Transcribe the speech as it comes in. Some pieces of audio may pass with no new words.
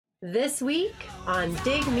This week on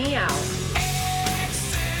Dig Me Out.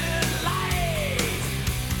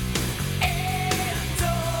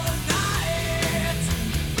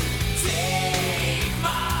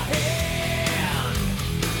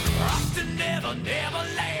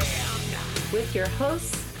 With your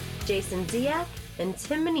hosts, Jason Ziak and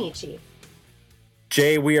Tim Minichi.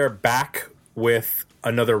 Jay, we are back with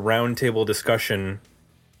another roundtable discussion.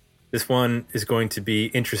 This one is going to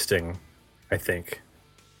be interesting, I think.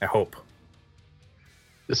 I hope.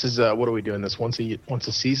 This is what are we doing? This once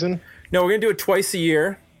a season? No, we're going to do it twice a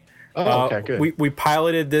year. Oh, okay, good. We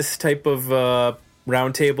piloted this type of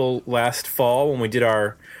roundtable last fall when we did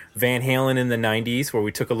our Van Halen in the 90s, where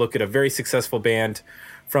we took a look at a very successful band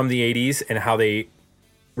from the 80s and how they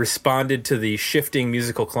responded to the shifting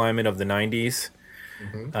musical climate of the 90s.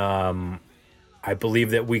 Mm-hmm. I believe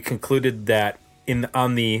that we concluded that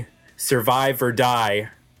on the survive or die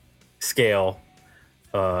scale,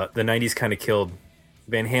 the 90s kind of killed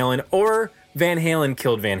Van Halen, or Van Halen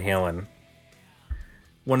killed Van Halen.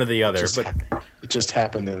 One or the other. It just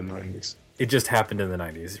happened in the 90s. It just happened in the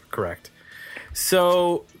 90s, correct.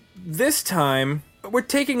 So this time, we're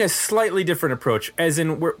taking a slightly different approach, as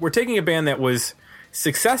in we're taking a band that was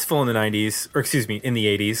successful in the 90s, or excuse me, in the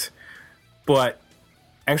 80s, but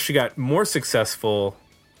actually got more successful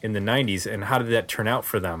in the 90s, and how did that turn out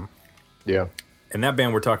for them? Yeah. And that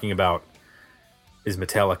band we're talking about is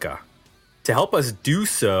Metallica. To help us do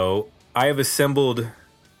so, I have assembled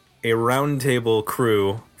a roundtable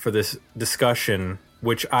crew for this discussion,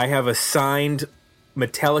 which I have assigned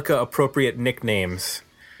Metallica-appropriate nicknames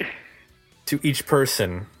to each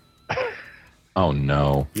person. Oh,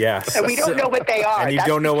 no. Yes. And we don't know what they are. And you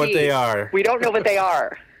don't know what they are. We don't know what they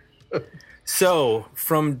are. So,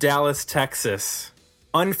 from Dallas, Texas,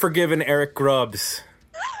 Unforgiven Eric Grubbs.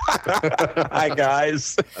 Hi,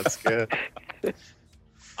 guys. That's good.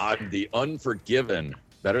 I'm the Unforgiven.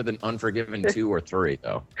 Better than Unforgiven 2 or 3,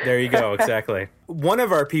 though. There you go, exactly. One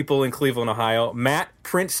of our people in Cleveland, Ohio, Matt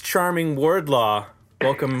Prince Charming Wardlaw.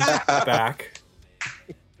 Welcome back.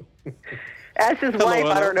 As his wife,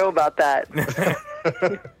 I don't know about that.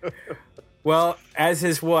 Well, as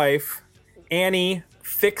his wife, Annie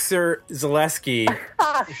Fixer Zaleski.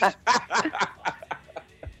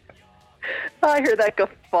 I hear that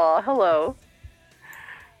guffaw. Hello.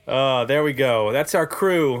 There we go. That's our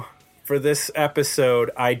crew for this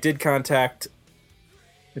episode. I did contact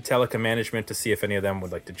Metallica management to see if any of them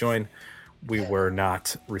would like to join. We were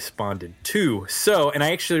not responded to. So, and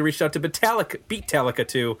I actually reached out to Beatallica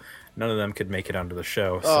too. None of them could make it onto the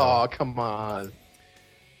show. So. Oh, come on.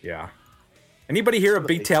 Yeah. Anybody here a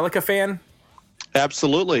Beatallica fan?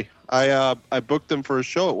 Absolutely. I booked them for a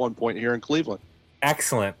show at one point here in Cleveland.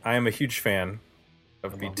 Excellent. I am a huge fan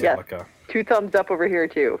of Metallica. Yes. 2 thumbs up over here,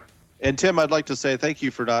 too. And Tim, I'd like to say thank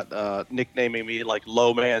you for not nicknaming me like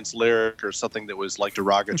Low Man's Lyric or something that was like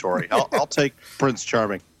derogatory. I'll take Prince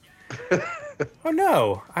Charming. Oh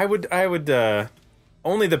no, I would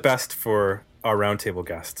only the best for our roundtable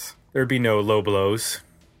guests. There'd be no low blows,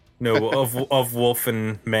 no of Wolf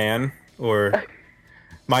and Man, or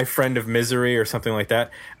My Friend of Misery or something like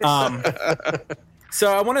that.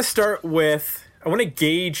 So I want to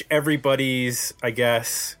gauge everybody's, I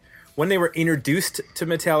guess, when they were introduced to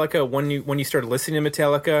Metallica, when you started listening to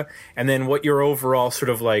Metallica, and then what your overall sort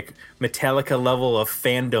of like Metallica level of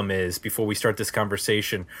fandom is before we start this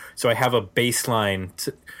conversation. So I have a baseline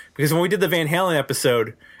because when we did the Van Halen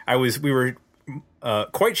episode, we were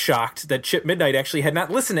quite shocked that Chip Midnight actually had not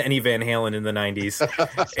listened to any Van Halen in the 90s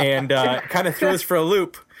and kind of threw us for a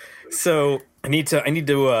loop. So I need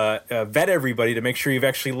to vet everybody to make sure you've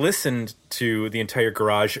actually listened to the entire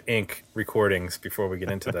Garage Inc. recordings before we get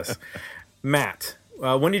into this. Matt,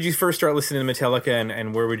 when did you first start listening to Metallica,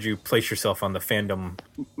 and where would you place yourself on the fandom?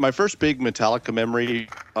 My first big Metallica memory,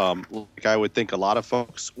 like I would think a lot of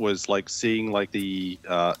folks, was like seeing like the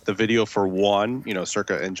video for One,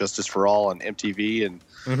 circa Injustice for All on MTV, and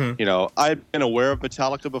I'd been aware of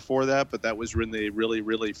Metallica before that, but that was when they really,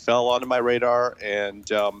 really fell onto my radar. And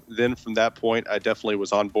then from that point, I definitely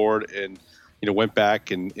was on board and went back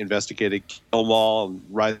and investigated Kill 'Em All and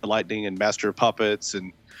Ride the Lightning and Master of Puppets,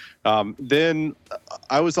 and then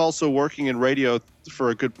I was also working in radio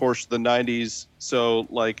for a good portion of the 90s. So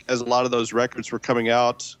like as a lot of those records were coming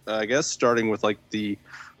out, I guess starting with like the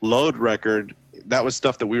Load record, that was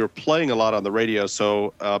stuff that we were playing a lot on the radio.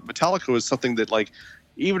 So Metallica was something that like,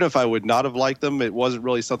 even if I would not have liked them, it wasn't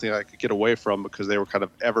really something I could get away from because they were kind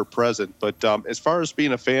of ever present. But as far as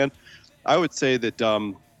being a fan, I would say that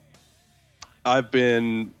I've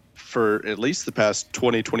been, for at least the past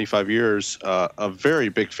 20, 25 years, a very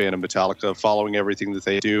big fan of Metallica, following everything that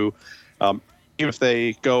they do. if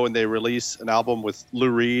they go and they release an album with Lou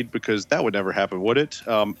Reed, because that would never happen, would it?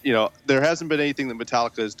 There hasn't been anything that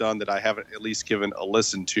Metallica has done that I haven't at least given a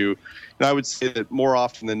listen to. And I would say that more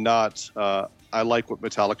often than not, I like what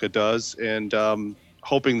Metallica does, and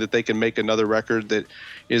hoping that they can make another record that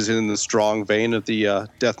is in the strong vein of the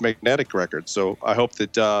Death Magnetic record. So I hope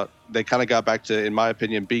that they kind of got back to, in my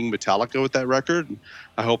opinion, being Metallica with that record. And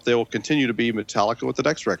I hope they will continue to be Metallica with the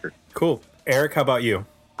next record. Cool. Eric, how about you?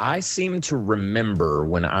 I seem to remember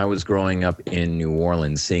when I was growing up in New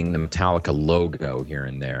Orleans seeing the Metallica logo here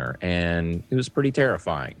and there, and it was pretty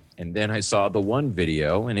terrifying. And then I saw the one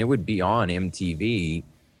video, and it would be on MTV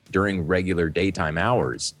during regular daytime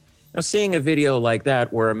hours. Now, seeing a video like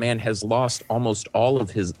that where a man has lost almost all of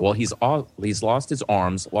his, he's lost his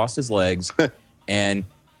arms, lost his legs, and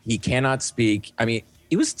he cannot speak. I mean,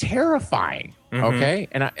 it was terrifying, okay?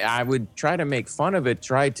 And I would try to make fun of it,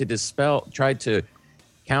 try to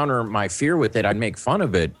counter my fear with it. I'd make fun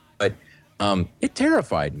of it, but it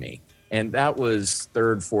terrified me. And that was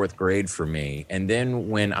 3rd, 4th grade for me. And then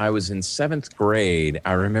when I was in 7th grade,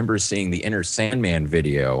 I remember seeing the Enter Sandman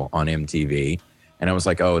video on MTV. And I was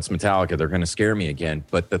like, oh, it's Metallica. They're going to scare me again.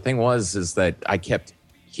 But the thing is that I kept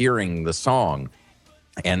hearing the song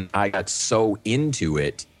and I got so into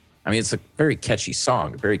it. I mean, it's a very catchy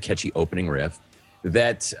song, a very catchy opening riff,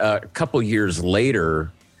 that a couple years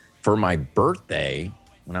later, for my birthday,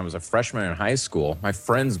 when I was a freshman in high school, my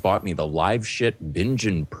friends bought me the Live Shit Binge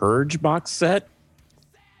and Purge box set.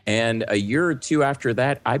 And a year or two after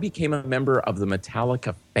that, I became a member of the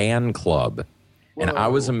Metallica fan club. Whoa. And I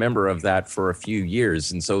was a member of that for a few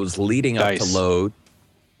years. And so it was leading up to Load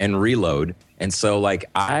and Reload. And so, like,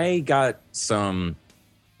 I got some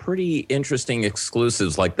pretty interesting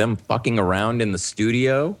exclusives, like them fucking around in the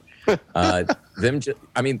studio, them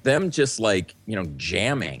just like,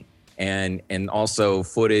 jamming, and also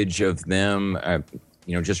footage of them,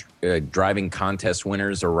 just driving contest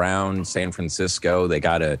winners around San Francisco. They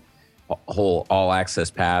got a whole all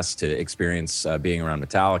access pass to experience being around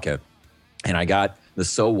Metallica. And I got the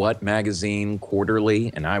So What magazine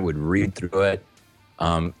quarterly, and I would read through it.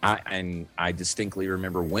 I distinctly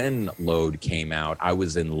remember when Load came out. I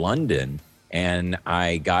was in London, and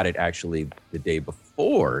I got it actually the day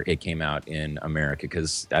before it came out in America,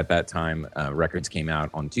 because at that time, records came out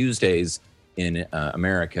on Tuesdays in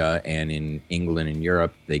America, and in England and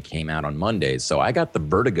Europe, they came out on Mondays. So I got the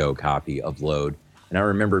Vertigo copy of Load, and I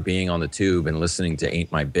remember being on the tube and listening to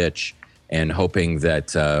Ain't My Bitch and hoping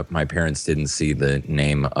that my parents didn't see the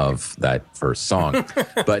name of that first song.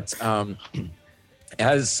 But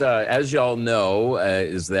as y'all know,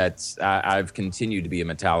 is that I've continued to be a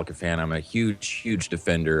Metallica fan. I'm a huge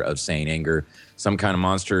defender of Saint Anger. Some Kind of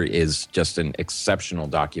Monster is just an exceptional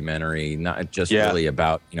documentary, not just really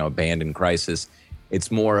about, a band in crisis. It's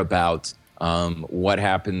more about what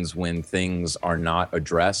happens when things are not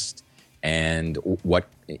addressed, and what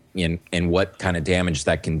kind of damage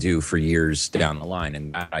that can do for years down the line.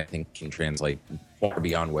 And that, I think, can translate far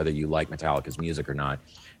beyond whether you like Metallica's music or not.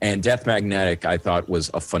 And Death Magnetic, I thought,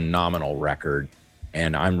 was a phenomenal record,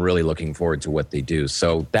 and I'm really looking forward to what they do.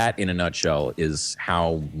 So that, in a nutshell, is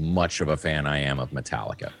how much of a fan I am of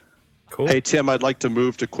Metallica. Cool. Hey, Tim, I'd like to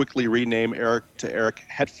move to quickly rename Eric to Eric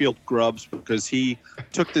Hetfield Grubbs, because he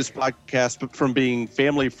took this podcast from being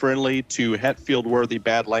family-friendly to Hetfield-worthy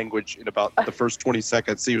bad language in about the first 20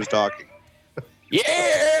 seconds he was talking.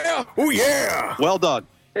 Yeah! Oh, yeah! Well done.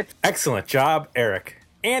 Excellent job, Eric.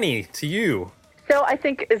 Annie, to you. So I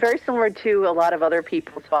think very similar to a lot of other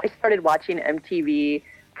people. So I started watching MTV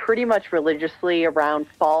pretty much religiously around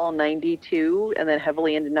fall 92 and then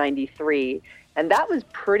heavily into 93. And that was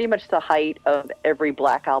pretty much the height of every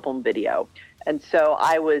Black Album video. And so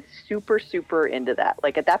I was super, super into that.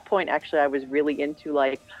 Like, at that point, actually, I was really into,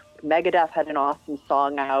 like, Megadeth had an awesome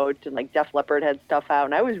song out, and, like, Def Leppard had stuff out,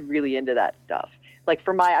 and I was really into that stuff. Like,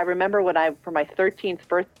 I remember for my 13th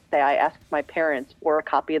birthday, I asked my parents for a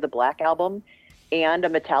copy of the Black Album and a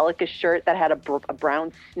Metallica shirt that had a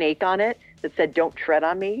brown snake on it that said, "Don't tread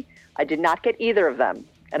on me." I did not get either of them.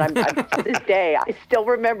 And I'm to this day, I still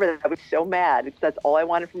remember that. I was so mad. That's all I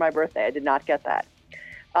wanted for my birthday. I did not get that.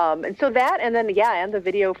 And so that, and then, and the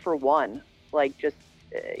video for One, like, just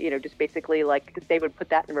basically, like, because they would put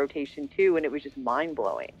that in rotation too, and it was just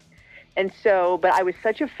mind-blowing. And so, but I was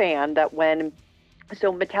such a fan that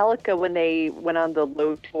Metallica, when they went on the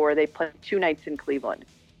Load tour, they played 2 nights in Cleveland.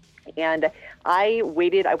 And I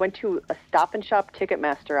went to a Stop and Shop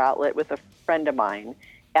Ticketmaster outlet with a friend of mine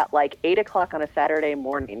at like 8 o'clock on a Saturday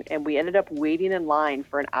morning. And we ended up waiting in line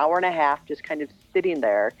for an hour and a half, just kind of sitting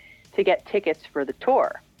there to get tickets for the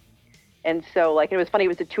tour. And so, like, it was funny. It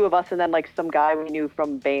was the two of us, and then like some guy we knew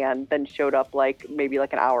from band then showed up like maybe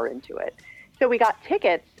like an hour into it. So we got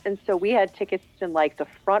tickets, and so we had tickets in like the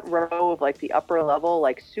front row of like the upper level,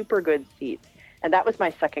 like super good seats. And that was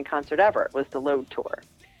my second concert ever. Was the Load tour.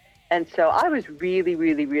 And so I was really,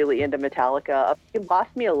 really, really into Metallica. It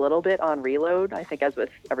lost me a little bit on Reload, I think, as with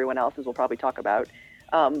everyone else, as we'll probably talk about.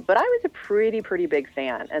 But I was a pretty big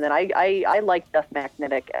fan. And then I liked Death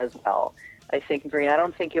Magnetic as well. I think, Green, I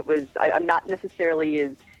don't think it was, I'm not necessarily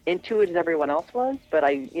as into it as everyone else was, but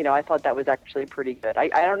I thought that was actually pretty good. I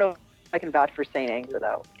don't know if I can vouch for Saint Anger,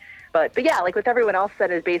 though. But yeah, like with everyone else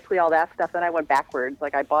said, is basically all that stuff. Then I went backwards.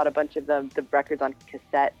 Like I bought a bunch of the records on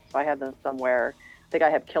cassette, so I have them somewhere. I think I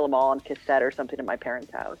have Kill 'Em All on cassette or something at my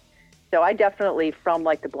parents' house. So I definitely, from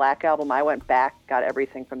like the Black Album, I went back, got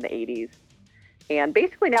everything from the 80s. And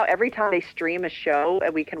basically now every time they stream a show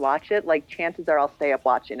and we can watch it, like chances are I'll stay up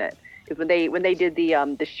watching it. Because when they did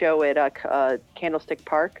the show at Candlestick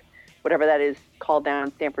Park, whatever that is called down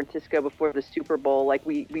in San Francisco before the Super Bowl, like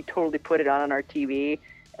we totally put it on our TV,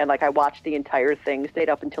 and like I watched the entire thing, stayed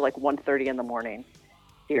up until like 1:30 in the morning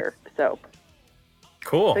here. So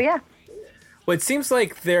cool. So yeah. Well, it seems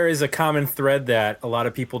like there is a common thread that a lot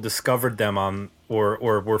of people discovered them on, or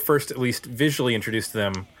were first at least visually introduced to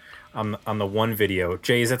them on the one video.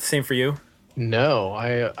 Jay, is that the same for you? No,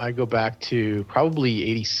 I go back to probably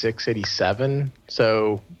 86, 87.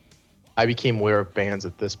 So I became aware of bands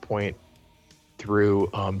at this point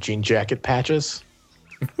through jean jacket patches.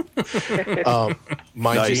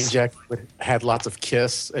 My Nice. jean jacket had lots of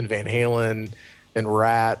Kiss and Van Halen and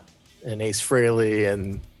Rat and Ace Frehley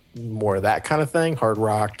and more of that kind of thing, hard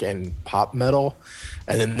rock and pop metal.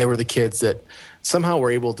 And then there were the kids that somehow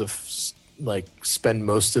were able to like spend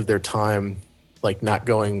most of their time like not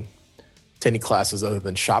going to any classes other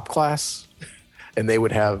than shop class, and they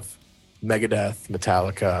would have Megadeth,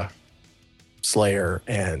 Metallica, Slayer,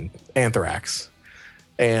 and Anthrax.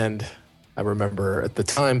 And I remember at the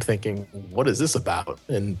time thinking, what is this about?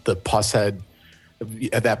 And the Pushead,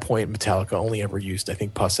 at that point, Metallica only ever used, I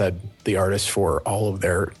think, Pushead, the artist, for all of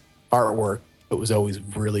their artwork. It was always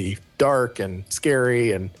really dark and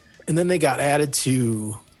scary. And then they got added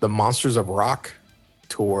to the Monsters of Rock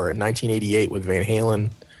tour in 1988 with Van Halen,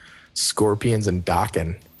 Scorpions, and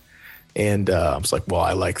Dokken. And I was like, well,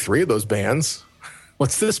 I like three of those bands.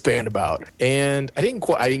 What's this band about? And I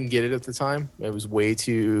didn't get it at the time. It was way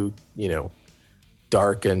too,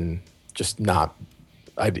 dark and just not,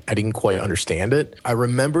 I didn't quite understand it. I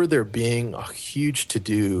remember there being a huge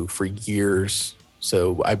to-do for years.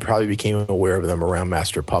 So I probably became aware of them around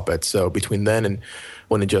Master of Puppets. So between then and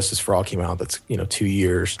when Injustice for All came out, that's, 2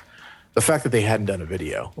 years. The fact that they hadn't done a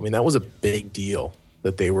video, I mean, that was a big deal,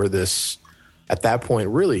 that they were this, at that point,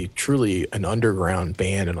 really, truly an underground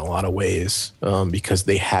band in a lot of ways, because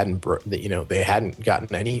they hadn't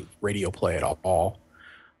gotten any radio play at all.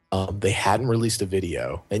 They hadn't released a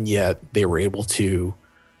video, and yet they were able to,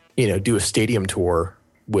 do a stadium tour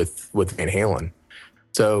with Van Halen.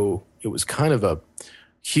 So it was kind of a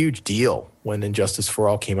huge deal when Injustice for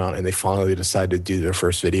All came out, and they finally decided to do their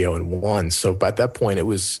first video and won. So by that point, it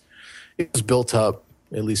was built up,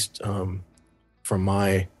 at least from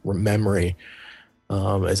my memory,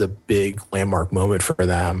 as a big landmark moment for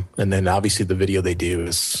them. And then obviously the video they do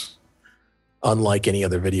is unlike any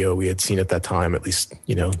other video we had seen at that time, at least,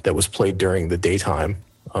 that was played during the daytime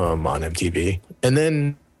on MTV. And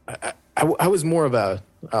then I was more of a,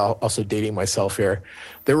 also dating myself here,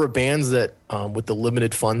 there were bands that with the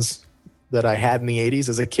limited funds that I had in the 80s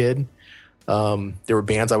as a kid, there were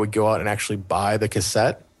bands I would go out and actually buy the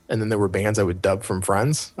cassette, and then there were bands I would dub from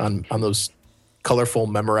friends on those colorful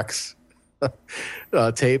Memorex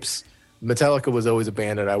tapes. Metallica was always a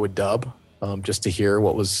band that I would dub just to hear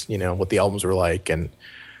what was, what the albums were like. And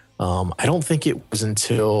I don't think it was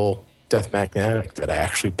until Death Magnetic that I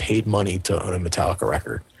actually paid money to own a Metallica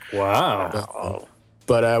record. Wow.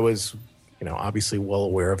 But I was, obviously well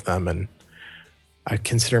aware of them, and I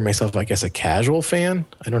consider myself, I guess, a casual fan.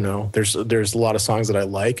 I don't know. There's a lot of songs that I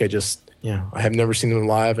like. I just, I have never seen them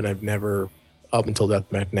live, and I've never, up until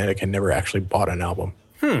Death Magnetic, had never actually bought an album.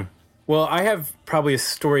 Well, I have probably a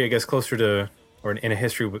story, I guess, closer to, or in a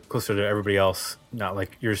history closer to everybody else, not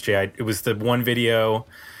like yours, Jay. It was the one video,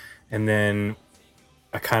 and then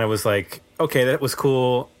I kind of was like, okay, that was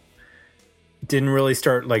cool. Didn't really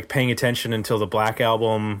start like paying attention until the Black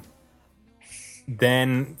Album.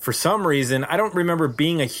 Then for some reason, I don't remember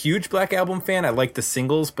being a huge Black Album fan. I liked the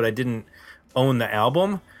singles, but I didn't own the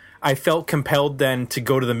album. I felt compelled then to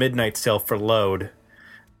go to the midnight sale for Load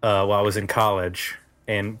while I was in college,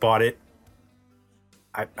 and bought it.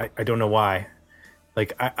 I don't know why.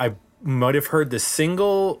 Like I might have heard the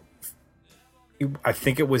single I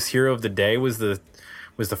think it was Hero of the Day was the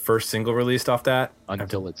first single released off that.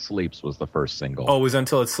 Until It Sleeps was the first single. Oh, it was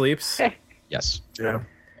Until It Sleeps? Yes. Yeah.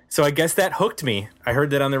 So I guess that hooked me. I heard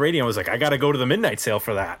that on the radio. I was like, I got to go to the midnight sale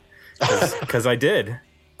for that. Because I did.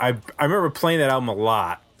 I remember playing that album a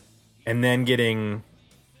lot. And then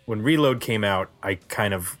when Reload came out, I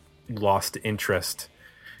kind of lost interest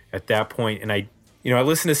at that point. And I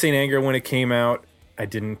listened to Saint Anger when it came out. I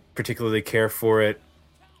didn't particularly care for it.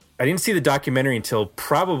 I didn't see the documentary until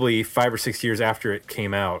probably 5 or 6 years after it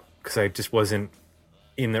came out, because I just wasn't,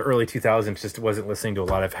 in the early 2000s, just wasn't listening to a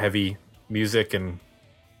lot of heavy music and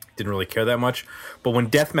didn't really care that much. But when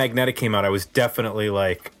Death Magnetic came out, I was definitely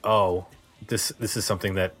like, oh, this is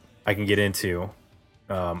something that I can get into.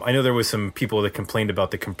 I know there was some people that complained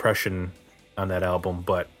about the compression on that album,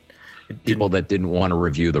 but people that didn't want to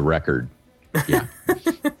review the record. Yeah.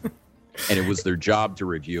 And it was their job to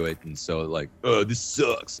review it, and so like, oh, this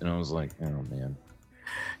sucks. And I was like, oh man.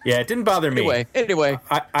 Yeah, it didn't bother me. Anyway,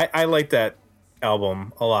 I liked that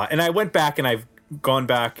album a lot, and I went back and I've gone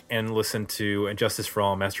back and listened to Injustice for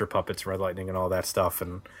All, Master of Puppets, Red Lightning, and all that stuff,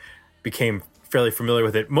 and became fairly familiar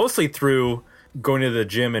with it, mostly through going to the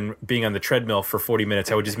gym and being on the treadmill for 40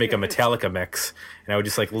 minutes. I would just make a Metallica mix, and I would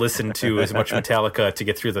just like listen to as much Metallica to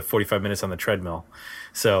get through the 45 minutes on the treadmill.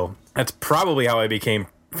 So that's probably how I became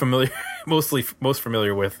most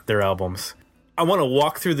familiar with their albums. I want to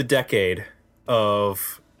walk through the decade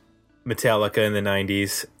of Metallica in the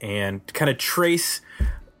 90s and kind of trace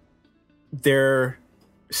their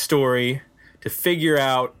story to figure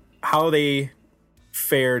out how they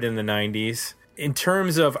fared in the 90s. In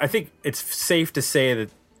terms of, I think it's safe to say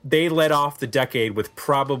that they led off the decade with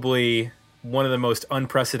probably one of the most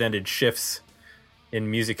unprecedented shifts in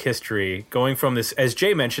music history, going from this, as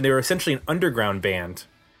Jay mentioned, they were essentially an underground band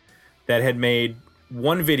that had made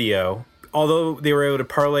one video. Although they were able to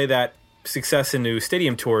parlay that success into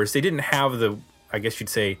stadium tours, they didn't have the, I guess you'd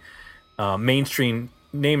say, mainstream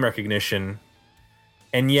name recognition.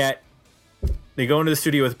 And yet, they go into the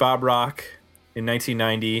studio with Bob Rock in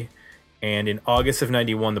 1990, and in August of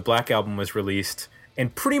 91, the Black Album was released,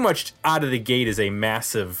 and pretty much out of the gate is a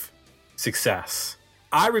massive success.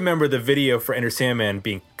 I remember the video for Enter Sandman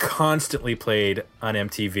being constantly played on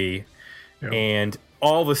MTV, and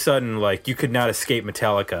all of a sudden, like, you could not escape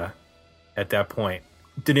Metallica at that point.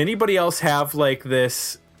 Did anybody else have, like,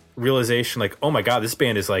 this realization, like, oh my God, this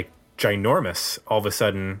band is, like, ginormous all of a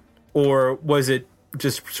sudden? Or was it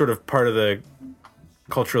just sort of part of the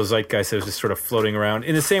cultural zeitgeist that was just sort of floating around?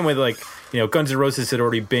 In the same way that, like, Guns N' Roses had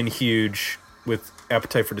already been huge with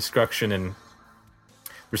Appetite for Destruction, and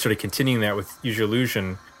we're sort of continuing that with Use Your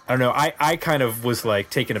Illusion. I don't know. I kind of was, like,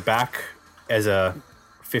 taken aback as a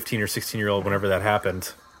 15 or 16-year-old whenever that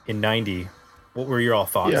happened in 90. What were your all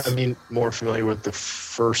thoughts? Yeah, I mean, more familiar with the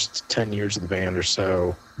first 10 years of the band or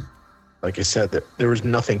so. Like I said, there was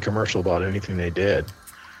nothing commercial about anything they did.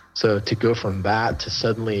 So to go from that to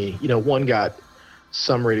suddenly, one got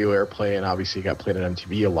some radio airplay and obviously got played on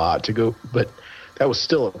MTV a lot but that was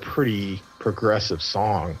still a pretty progressive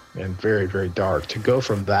song and very, very dark. To go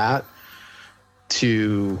from that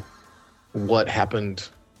to what happened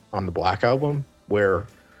on the Black Album, where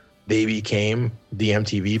they became the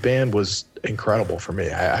MTV band, was incredible for me.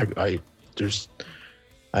 I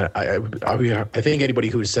think anybody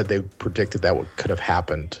who said they predicted that could have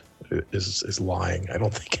happened is lying. I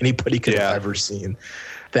don't think anybody could have ever seen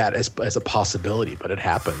that as a possibility, but it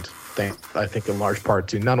happened. I think in large part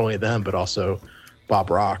to not only them, but also Bob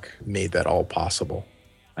Rock made that all possible.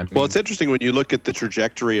 Well, it's interesting when you look at the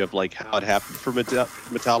trajectory of like how it happened for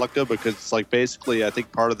Metallica, because it's like basically I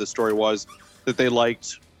think part of the story was that they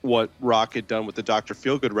liked what Rock had done with the Dr.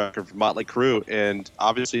 Feelgood record for Motley Crue, and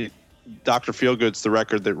obviously Dr. Feelgood's the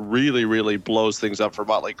record that really, really blows things up for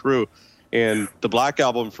Motley Crue, and the Black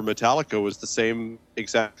Album for Metallica was the same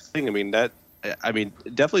exact thing. I mean,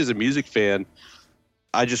 definitely as a music fan,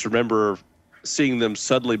 I just remember seeing them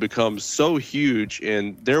suddenly become so huge,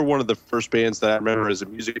 and they're one of the first bands that I remember as a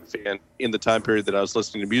music fan in the time period that I was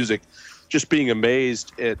listening to music, just being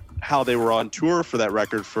amazed at how they were on tour for that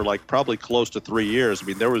record for like probably close to 3 years. I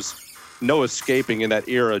mean, there was no escaping in that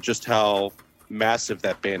era just how massive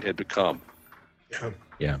that band had become.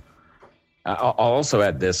 Yeah. I'll also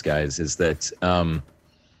add this, guys, is that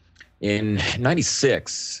in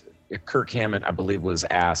 96, Kirk Hammett, I believe, was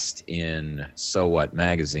asked in So What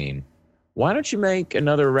magazine, why don't you make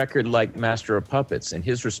another record like Master of Puppets? And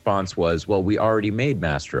his response was, well, we already made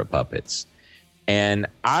Master of Puppets. And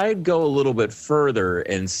I'd go a little bit further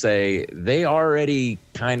and say they already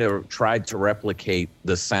kind of tried to replicate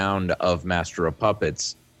the sound of Master of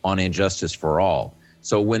Puppets on Injustice for All.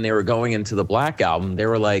 So when they were going into the Black Album, they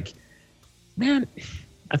were like, man,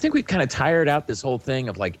 I think we've kind of tired out this whole thing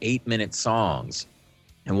of like 8-minute songs.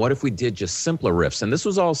 And what if we did just simpler riffs? And this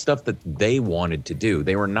was all stuff that they wanted to do.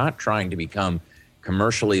 They were not trying to become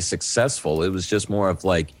commercially successful. It was just more of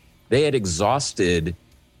like they had exhausted,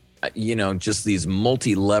 just these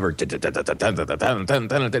multi-lever,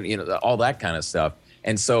 all that kind of stuff.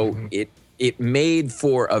 And so it made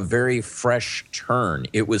for a very fresh turn.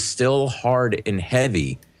 It was still hard and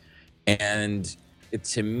heavy. And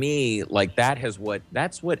to me, like that's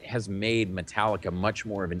what has made Metallica much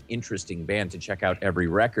more of an interesting band to check out every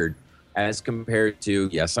record as compared to,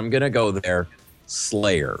 yes, I'm going to go there,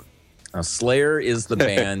 Slayer. Now, Slayer is the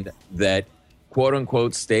band that, quote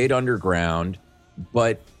unquote, stayed underground.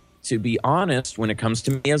 But to be honest, when it comes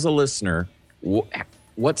to me as a listener,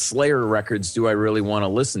 what Slayer records do I really want to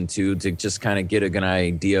listen to just kind of get an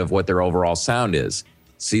idea of what their overall sound is?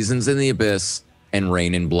 Seasons in the Abyss and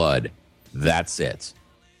Rain and Blood. That's it,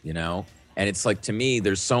 And it's like, to me,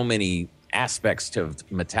 there's so many aspects to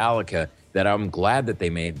Metallica that I'm glad that they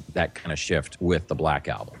made that kind of shift with the Black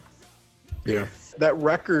Album. Yeah. That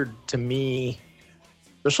record, to me,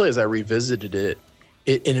 especially as I revisited it,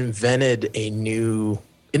 it invented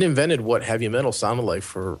what heavy metal sounded like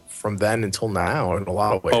from then until now in a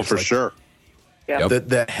lot of ways. Oh, for sure. Yeah.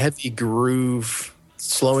 The heavy groove,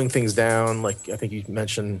 slowing things down. Like I think you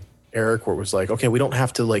mentioned, Eric, where it was like, okay, we don't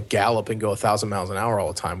have to like gallop and go 1,000 miles an hour all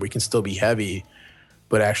the time. We can still be heavy,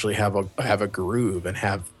 but actually have a groove and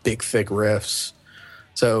have big, thick riffs.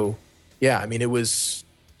 So, yeah, I mean,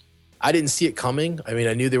 I didn't see it coming. I mean,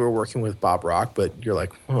 I knew they were working with Bob Rock, but you're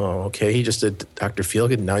like, oh, okay, he just did Dr.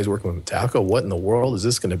 Feelgood, and now he's working with Metallica. What in the world is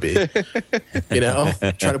this going to be?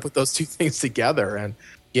 Trying to put those two things together. And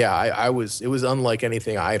yeah, it was unlike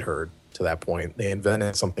anything I'd heard to that point. They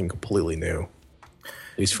invented something completely new.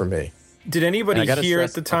 At least for me. Did anybody hear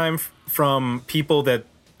at the time from people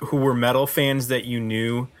who were metal fans that you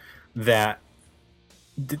knew that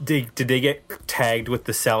did they get tagged with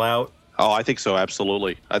the sellout? Oh, I think so.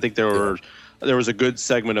 Absolutely. I think there was a good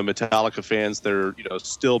segment of Metallica fans that are,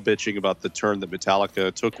 still bitching about the turn that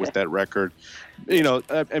Metallica took with that record.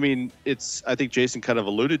 I mean, I think Jason kind of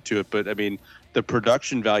alluded to it, but I mean, the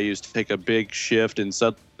production values take a big shift, and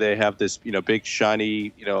suddenly they have this, big,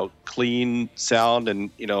 shiny, clean sound, and,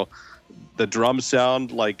 the drum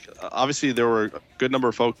sound. Like, obviously there were a good number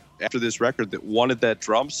of folks after this record that wanted that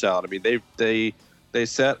drum sound. I mean, they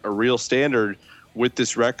set a real standard with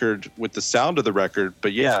this record, with the sound of the record.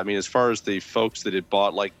 But yeah, I mean, as far as the folks that had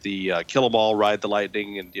bought like the Kill 'Em All, Ride the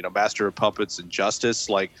Lightning, and, Master of Puppets and Justice,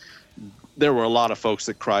 like, there were a lot of folks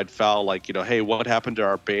that cried foul, like, hey, what happened to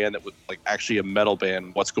our band that was like actually a metal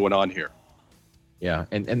band? What's going on here? Yeah,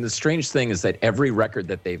 and the strange thing is that every record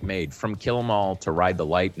that they've made, from Kill 'Em All to Ride the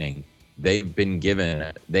Lightning, they had been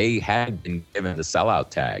given the sellout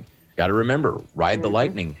tag. Got to remember, Ride the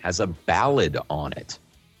Lightning has a ballad on it,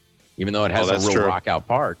 even though it has a real rock out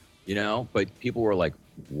part, But people were like,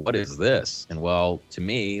 what is this? And well, to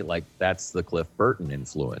me, like, that's the Cliff Burton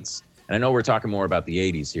influence. And I know we're talking more about the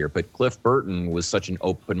 80s here, but Cliff Burton was such an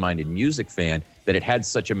open-minded music fan that it had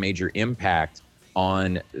such a major impact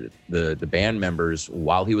on the band members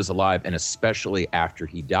while he was alive, and especially after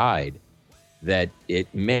he died, that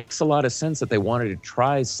it makes a lot of sense that they wanted to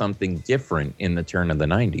try something different in the turn of the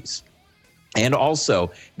 90s. And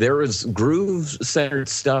also, there was groove-centered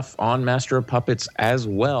stuff on Master of Puppets as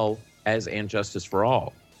well as And Justice for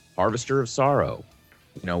All. Harvester of Sorrow,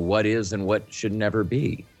 what is and what should never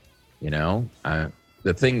be.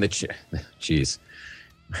 The thing that, geez,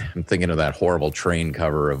 I'm thinking of that horrible Train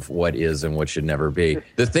cover of what is and what should never be.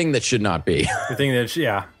 The thing that should not be. The thing that,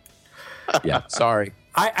 yeah. Yeah, sorry.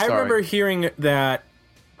 I remember hearing that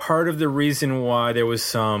part of the reason why there was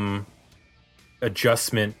some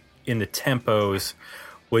adjustment in the tempos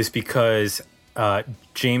was because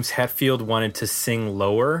James Hetfield wanted to sing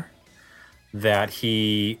lower, that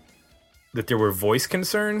there were voice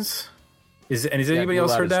concerns. Has anybody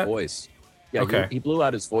else heard that? Voice. Yeah, okay. He blew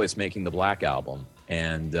out his voice making the Black Album,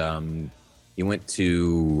 and he went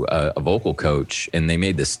to a vocal coach, and they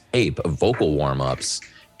made this tape of vocal warm-ups,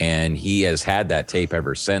 and he has had that tape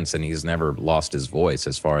ever since, and he's never lost his voice,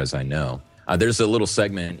 as far as I know. There's a little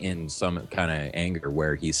segment in some kind of anger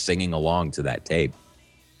where he's singing along to that tape.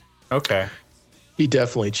 Okay. He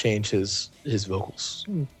definitely changed his vocals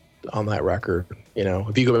on that record.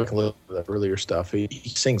 If you go back and look at the earlier stuff, he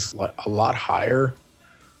sings a lot higher.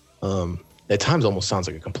 At times almost sounds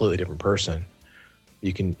like a completely different person.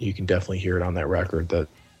 You can definitely hear it on that record that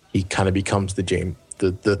he kind of becomes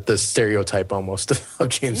the stereotype almost of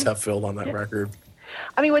James Hetfield on that record.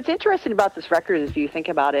 I mean, what's interesting about this record is if you think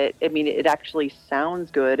about it, I mean, it actually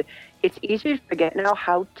sounds good. It's easy to forget now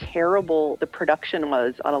how terrible the production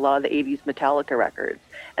was on a lot of the 80s Metallica records.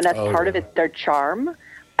 And that's part of it, their charm,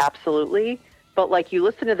 absolutely. But like you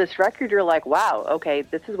listen to this record, you're like, wow, okay,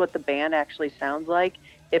 this is what the band actually sounds like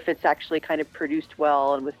if it's actually kind of produced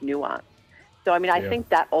well and with nuance. So, I mean, I think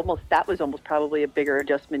that was almost probably a bigger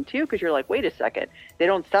adjustment too, because you're like, wait a second, they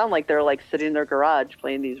don't sound like they're like sitting in their garage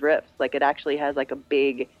playing these riffs. Like it actually has like a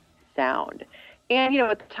big sound. And,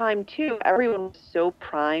 at the time too, everyone was so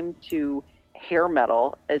primed to hair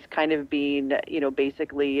metal as kind of being,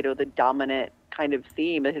 basically, the dominant kind of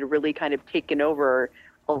theme. It had really kind of taken over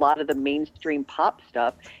a lot of the mainstream pop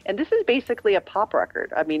stuff. And this is basically a pop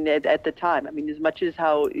record. I mean, at the time, I mean, as much as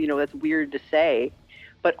how, that's weird to say,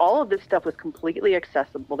 but all of this stuff was completely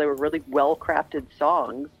accessible. They were really well-crafted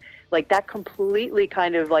songs. Like that completely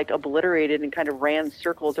kind of like obliterated and kind of ran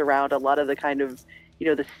circles around a lot of the kind of,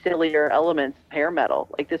 the sillier elements of hair metal.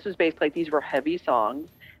 Like this was basically like these were heavy songs,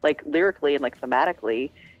 like lyrically and like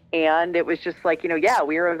thematically. And it was just like,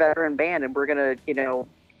 we're a veteran band and we're going to,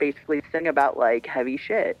 basically sing about like heavy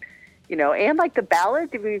shit, and like the ballads,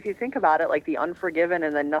 if you think about it, like the Unforgiven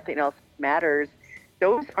and then Nothing Else Matters,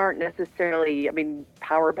 those aren't necessarily, I mean,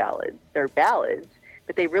 power ballads. They're ballads,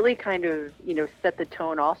 but they really kind of, set the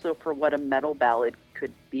tone also for what a metal ballad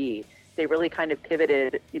could be. They really kind of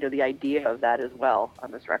pivoted, the idea of that as well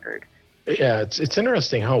on this record. Yeah, it's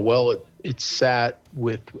interesting how well it sat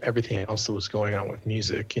with everything else that was going on with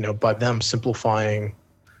music, by them simplifying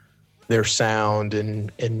their sound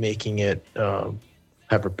and making it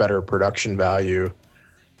have a better production value.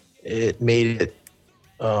 It made it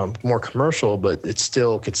more commercial, but it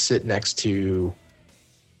still could sit next to,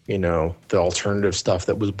 the alternative stuff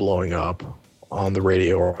that was blowing up on the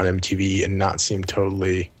radio or on MTV and not seem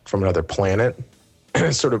totally from another planet.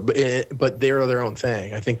 But they're their own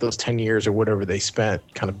thing. I think those 10 years or whatever they spent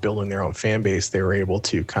kind of building their own fan base, they were able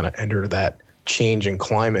to kind of enter that change in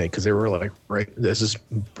climate because they were like, right, this is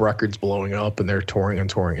records blowing up and they're touring and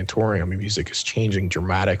touring and touring. I mean, music is changing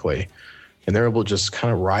dramatically and they're able to just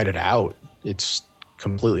kind of ride it out. It's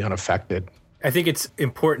completely unaffected. I think it's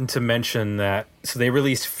important to mention that, so they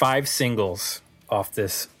released 5 singles off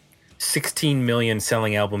this 16 million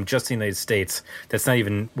selling album just in the United States. That's not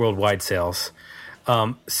even worldwide sales.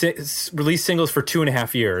 Released singles for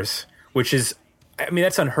 2.5 years, which is, I mean,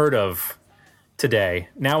 that's unheard of today.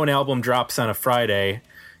 Now an album drops on a Friday,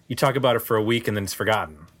 you talk about it for a week and then it's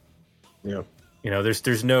forgotten. Yeah.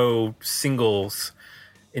 There's no singles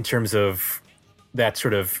in terms of that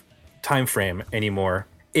sort of time frame anymore.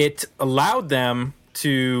 It allowed them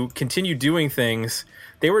to continue doing things.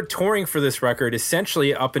 They were touring for this record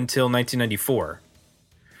essentially up until 1994.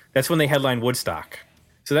 That's when they headlined Woodstock.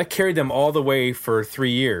 So that carried them all the way for 3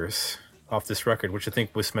 years off this record, which I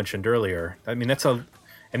think was mentioned earlier. I mean,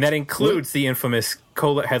 and that includes the infamous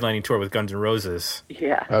co-headlining tour with Guns N' Roses.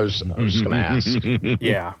 Yeah. I was just going to ask.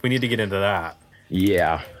 Yeah, we need to get into that.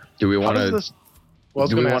 Yeah. Do we want to... Well,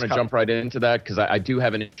 do we want to jump right into that? Because I do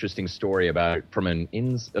have an interesting story about it from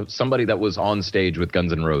somebody that was on stage with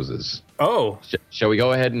Guns N' Roses. Oh. Shall we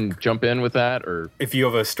go ahead and jump in with that? Or if you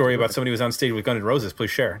have a story about somebody who was on stage with Guns N' Roses, please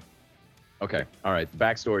share. Okay. All right. The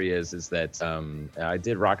backstory is that I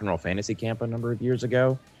did Rock and Roll Fantasy Camp a number of years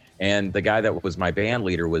ago. And the guy that was my band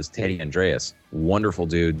leader was Teddy Andreas. Wonderful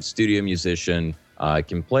dude, studio musician,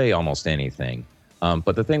 can play almost anything.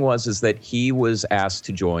 But the thing was that he was asked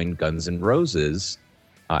to join Guns N' Roses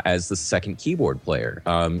as the second keyboard player.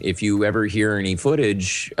 If you ever hear any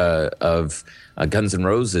footage of Guns N'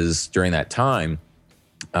 Roses during that time,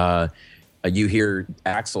 you hear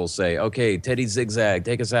Axl say, "Okay, Teddy Zigzag,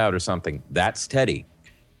 take us out," or something. That's Teddy.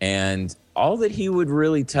 And all that he would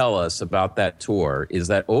really tell us about that tour is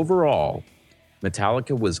that overall,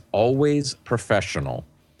 Metallica was always professional,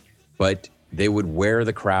 but they would wear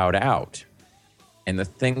the crowd out. And the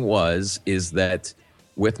thing is that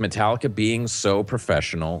with Metallica being so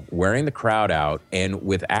professional, wearing the crowd out, and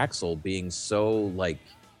with Axl being so like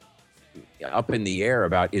up in the air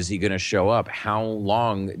about, is he going to show up? How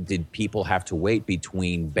long did people have to wait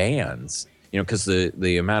between bands? Because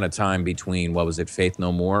the amount of time between, what was it, Faith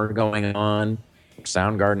No More going on,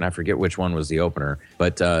 Soundgarden, I forget which one was the opener,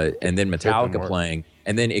 but and then Metallica playing,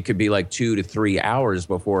 and then it could be like 2 to 3 hours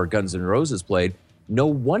before Guns N' Roses played. No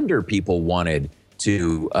wonder people wanted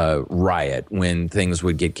to riot when things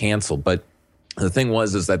would get canceled. But the thing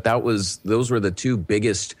is that those were the two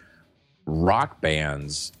biggest rock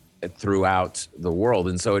bands throughout the world,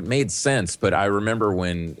 and so it made sense. But I remember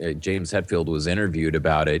when James Hetfield was interviewed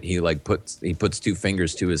about it, he puts two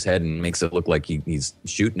fingers to his head and makes it look like he's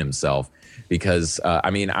shooting himself, because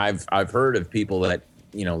I mean, I've heard of people that,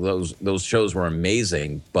 you know, those shows were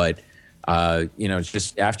amazing, but you know,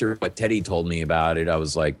 just after what Teddy told me about it, I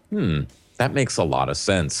was like, that makes a lot of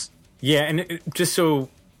sense. Yeah, and just so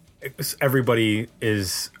everybody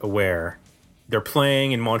is aware, they're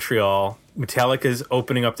playing in Montreal. Metallica's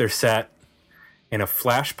opening up their set, and a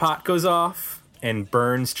flash pot goes off and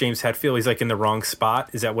burns James Hetfield. He's like in the wrong spot.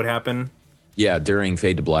 Is that what happened? Yeah, during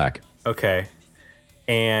Fade to Black. Okay.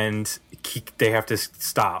 And they have to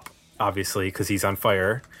stop, obviously, because he's on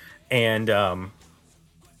fire and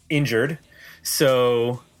injured.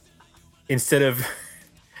 So instead of...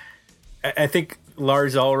 I think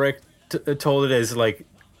Lars Ulrich told it as like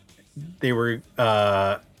they were...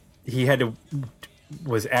 he had to...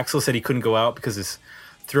 Axel said he couldn't go out because his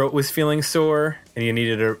throat was feeling sore and he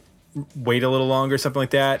needed to wait a little longer, something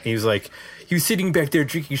like that. And he was like, he was sitting back there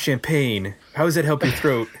drinking champagne. How does that help your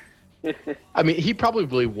throat? I mean, he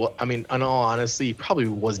probably. I mean, in all honesty, he probably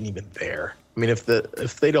wasn't even there. I mean, if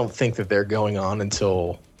they don't think that they're going on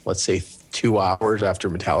until, let's say, 2 hours after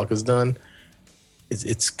Metallica's done,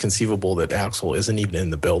 it's conceivable that Axel isn't even in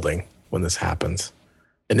the building when this happens,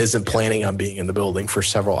 and isn't planning on being in the building for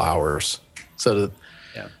several hours. So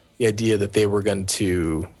the idea that they were going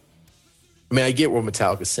to, I mean, I get what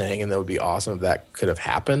Metallica's saying, and that would be awesome if that could have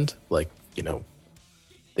happened. Like, you know,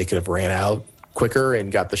 they could have ran out quicker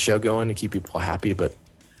and got the show going to keep people happy. But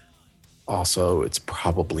also, it's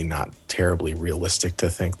probably not terribly realistic to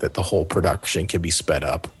think that the whole production can be sped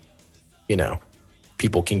up. You know,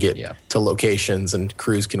 people can get to locations and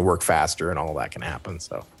crews can work faster and all that can happen.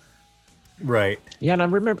 So. Right. Yeah, and I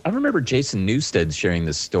remember Jason Newsted sharing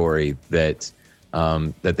this story that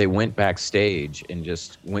that they went backstage and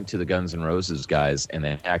just went to the Guns N' Roses guys and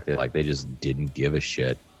they acted like they just didn't give a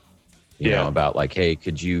shit. You know, about like, hey,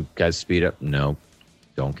 could you guys speed up? No,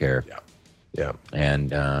 don't care. Yeah.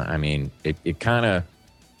 And I mean, it kind of.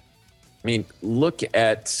 I mean, look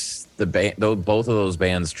at the band, both of those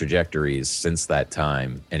bands' trajectories since that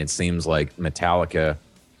time, and it seems like Metallica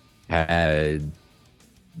had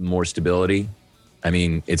more stability. I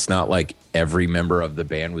mean, it's not like every member of the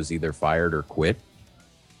band was either fired or quit.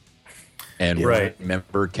 And one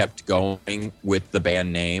member kept going with the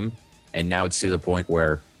band name. And now it's to the point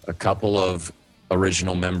where a couple of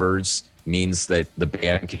original members means that the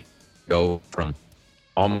band can go from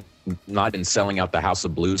not in selling out the House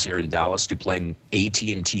of Blues here in Dallas to playing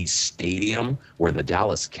AT&T Stadium where the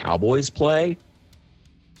Dallas Cowboys play.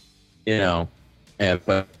 You know,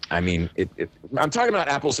 but I mean, I'm talking about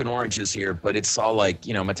apples and oranges here, but it's all like,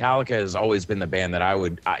 you know, Metallica has always been the band that I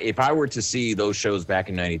would, if I were to see those shows back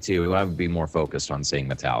in '92, I would be more focused on seeing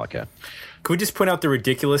Metallica. Can we just point out the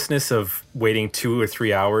ridiculousness of waiting 2 or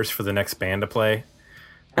 3 hours for the next band to play?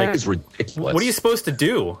 Like, that is ridiculous. What are you supposed to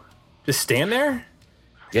do? Just stand there?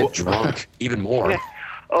 Get drunk even more.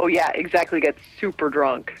 Oh, yeah, exactly. Get super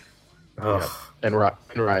drunk. Ugh. And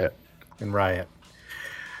riot. And riot.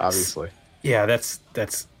 Obviously. Yeah,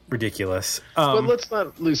 that's ridiculous. But let's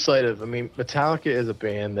not lose sight of, I mean, Metallica is a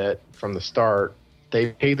band that from the start,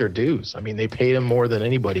 they pay their dues. I mean, they paid them more than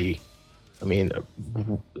anybody. I mean,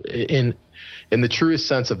 in the truest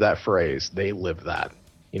sense of that phrase, they live that,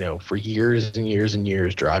 you know, for years and years and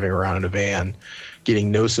years, driving around in a van, getting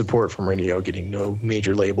no support from radio, getting no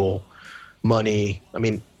major label money. I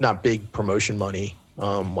mean, not big promotion money,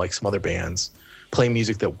 like some other bands, playing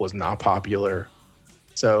music that was not popular.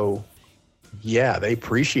 So, yeah, they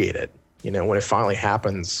appreciate it. You know, when it finally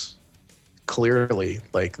happens, clearly,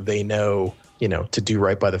 like they know, you know, to do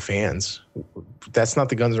right by the fans. That's not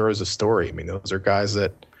the Guns N' Roses story. I mean, those are guys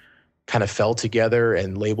that kind of fell together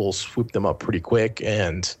and labels swooped them up pretty quick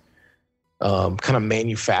and kind of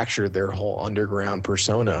manufactured their whole underground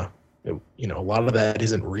persona. You know, a lot of that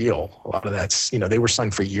isn't real. A lot of that's, you know, they were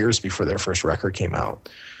signed for years before their first record came out.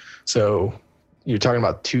 So you're talking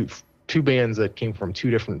about two bands that came from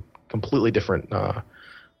completely different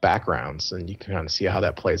backgrounds, and you can kind of see how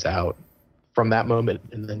that plays out from that moment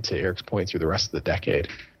and then to Eric's point through the rest of the decade.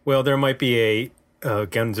 Well, there might be a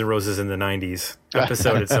Guns N' Roses in the 90s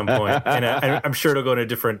episode at some point, and I'm sure it'll go in a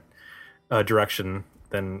different direction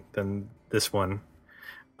than this one.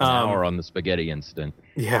 An hour on the spaghetti incident.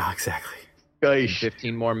 Yeah, exactly.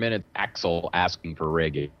 15 more minutes, Axel asking for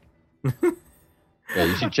reggae. Yeah,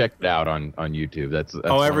 you should check it out on YouTube. That's one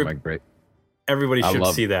of my great. Everybody should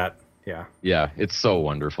see that. Yeah. Yeah, it's so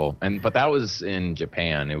wonderful. But that was in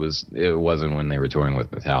Japan. It wasn't when they were touring with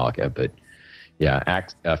Metallica. But yeah,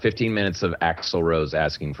 15 minutes of Axl Rose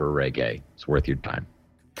asking for reggae. It's worth your time.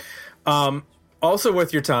 Also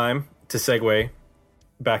worth your time to segue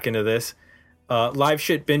back into this. Live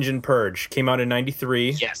Shit Binge and Purge came out in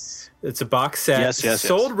 93. Yes. It's a box set. Yes.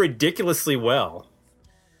 Sold ridiculously well.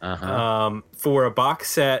 For a box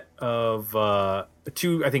set of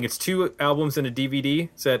two, I think it's 2 albums and a DVD.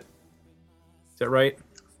 Is that right?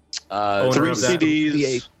 3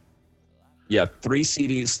 CDs. Yeah, 3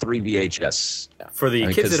 CDs, 3 VHS. For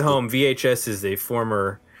the kids at home, VHS is a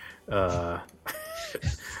former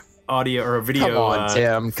audio or video. Come on,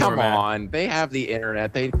 Tim. Come format. on. They have the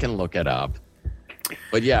internet. They can look it up.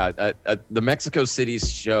 But yeah, the Mexico City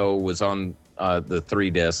show was on the 3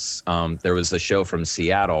 discs. There was a show from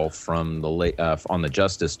Seattle from the on the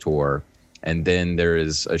Justice tour, and then there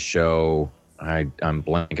is a show. I'm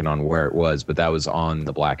blanking on where it was, but that was on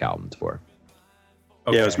the Black Album tour.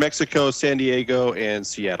 Okay. Yeah, it was Mexico, San Diego, and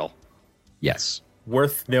Seattle. Yes.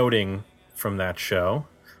 Worth noting from that show,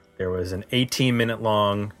 there was an 18-minute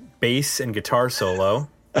long bass and guitar solo,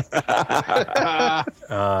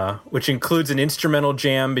 which includes an instrumental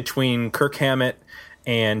jam between Kirk Hammett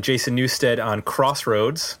and Jason Newsted on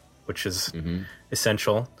Crossroads, which is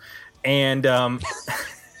essential. And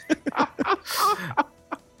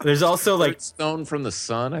there's also like Stone from the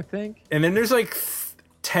Sun, I think. And then there's like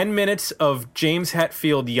 10 minutes of James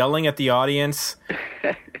Hetfield yelling at the audience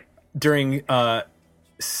during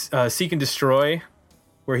Seek and Destroy,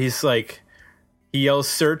 where he's like, he yells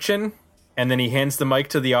 "searchin'," and then he hands the mic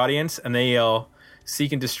to the audience and they yell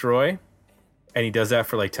 "Seek and Destroy," and he does that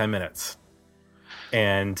for like 10 minutes.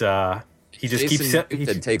 And he just He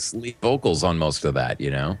takes lead vocals on most of that,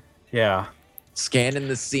 you know? Yeah. Scanning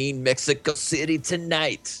the scene, Mexico City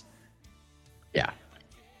tonight. Yeah.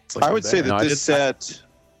 I would say that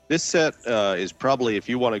this set is probably, if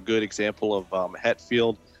you want a good example of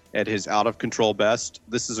Hetfield at his out of control best,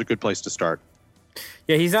 this is a good place to start.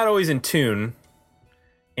 Yeah, he's not always in tune,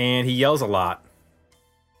 and he yells a lot,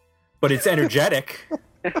 but it's energetic.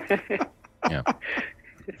 Yeah.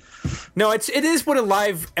 No, it is what a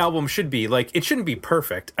live album should be. Like, it shouldn't be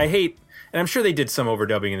perfect. I hate, and I'm sure they did some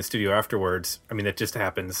overdubbing in the studio afterwards. I mean, that just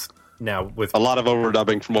happens now with a lot of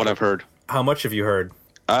overdubbing from what I've heard. How much have you heard?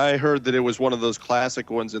 I heard that it was one of those classic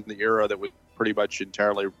ones in the era that was pretty much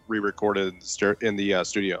entirely re-recorded in the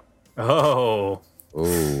studio. Oh.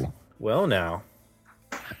 Ooh. Well, now.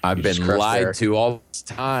 I've been lied to all this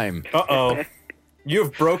time. Uh-oh. You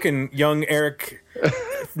have broken young Eric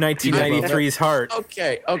 1993's heart.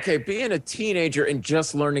 Okay. Being a teenager and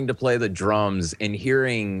just learning to play the drums and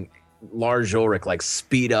hearing Lars Ulrich like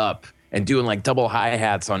speed up and doing like double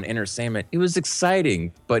hi-hats on Entertainment, it was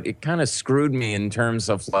exciting, but it kind of screwed me in terms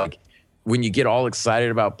of like when you get all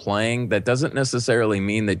excited about playing, that doesn't necessarily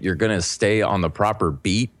mean that you're going to stay on the proper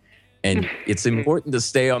beat. And it's important to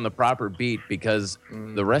stay on the proper beat because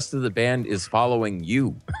the rest of the band is following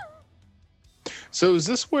you. So is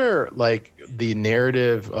this where like the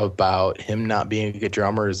narrative about him not being a good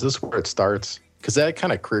drummer, is this where it starts? Because that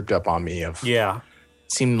kind of creeped up on me. Yeah.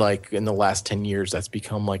 Seemed like in the last 10 years that's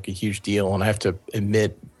become like a huge deal, and I have to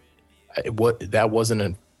admit that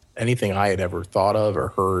wasn't anything I had ever thought of or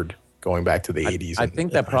heard going back to the 80s. I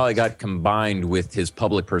think that probably got combined with his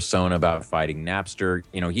public persona about fighting Napster.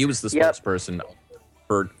 You know, he was the spokesperson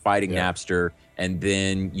for fighting Napster, and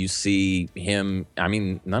then you see him, I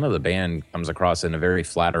mean, none of the band comes across in a very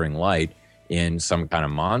flattering light in some kind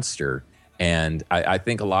of monster. And I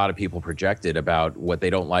think a lot of people projected about what they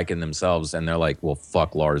don't like in themselves, and they're like, well,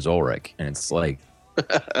 fuck Lars Ulrich. And it's like,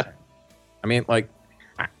 I mean, like,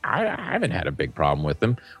 I haven't had a big problem with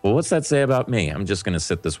them. Well, what's that say about me? I'm just going to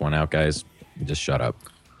sit this one out, guys. Just shut up.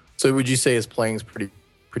 So would you say his playing's pretty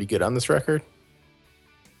good on this record?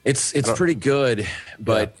 It's pretty good,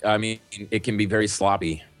 but I mean, it can be very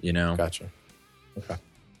sloppy, you know? Gotcha. Okay.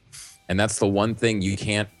 And that's the one thing you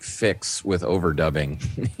can't fix with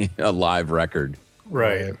overdubbing a live record.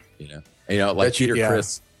 Right. You know, like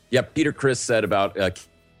Peter Criss said about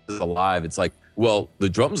alive. It's like, well, the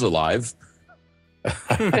drums are live. You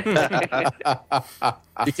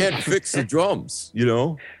can't fix the drums, you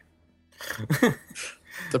know?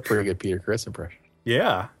 It's a pretty good Peter Criss impression.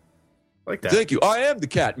 Yeah. I like that. Thank you. I am the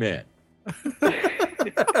Cat Man.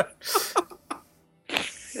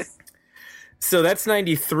 So that's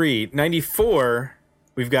 93. 94,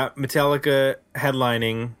 we've got Metallica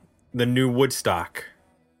headlining the new Woodstock.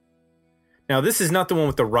 Now, this is not the one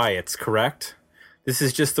with the riots, correct? This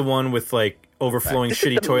is just the one with, like, overflowing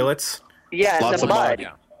shitty toilets? Yeah, Lots the of mud.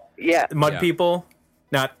 mud. Yeah. Mud people?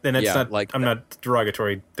 Like I'm not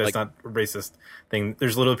derogatory. That's not a racist thing.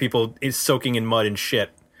 There's little people soaking in mud and shit.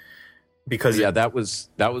 Because that was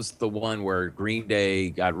the one where Green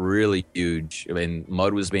Day got really huge and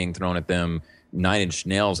mud was being thrown at them. Nine Inch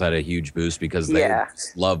Nails had a huge boost because they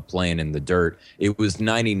loved playing in the dirt. It was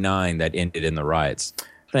 99 that ended in the riots.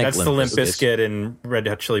 That's the Limp Bizkit and Red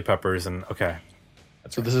Hot Chili Peppers. And okay.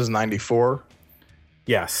 So this is 94?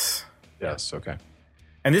 Yes. Yes, okay.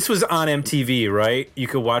 And this was on MTV, right? You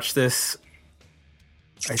could watch this,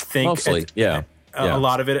 I think. Mostly, yeah. A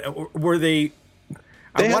lot of it. Were they...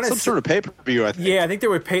 They had some sort of pay-per-view, I think. Yeah, I think they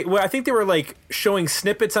were I think they were like showing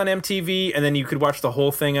snippets on MTV, and then you could watch the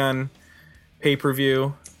whole thing on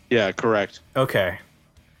pay-per-view. Yeah, correct. Okay.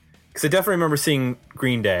 Because I definitely remember seeing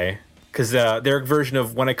Green Day, because their version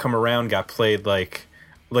of When I Come Around got played like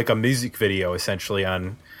a music video, essentially,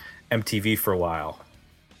 on MTV for a while.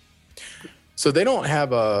 So they don't have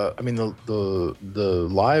the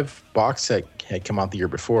live box set had come out the year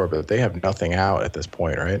before, but they have nothing out at this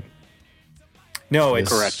point, right? No,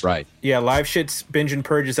 it's correct. Right. Yeah, Live Shit's Binge and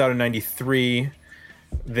Purge is out in 93.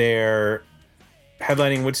 They're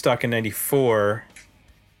headlining Woodstock in 94.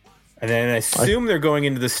 And then I assume they're going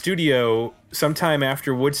into the studio sometime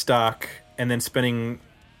after Woodstock and then spending,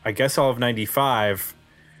 I guess, all of 95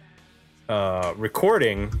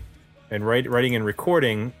 recording and writing and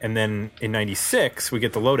recording. And then in 96, we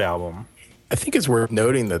get the Load album. I think it's worth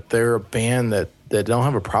noting that they're a band that don't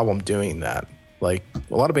have a problem doing that. Like,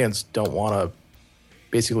 a lot of bands don't want to...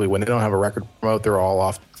 Basically, when they don't have a record to promote, they're all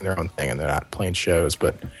off doing their own thing and they're not playing shows.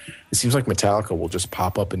 But it seems like Metallica will just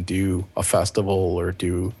pop up and do a festival or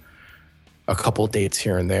do a couple dates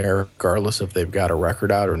here and there, regardless if they've got a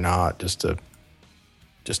record out or not, just to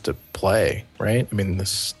play, right? I mean,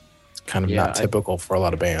 this is kind of not typical for a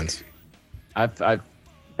lot of bands. I've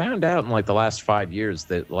found out in like the last 5 years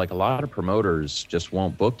that like a lot of promoters just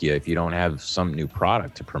won't book you if you don't have some new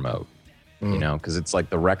product to promote. You know, because it's like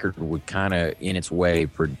the record would kind of, in its way,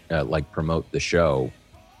 promote the show.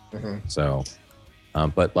 Mm-hmm. So,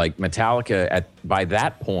 but like Metallica, by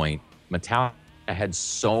that point, Metallica had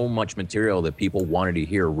so much material that people wanted to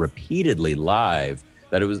hear repeatedly live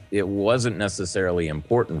that it wasn't necessarily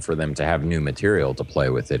important for them to have new material to play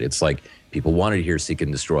with it. It's like people wanted to hear Seek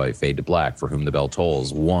and Destroy, Fade to Black, For Whom the Bell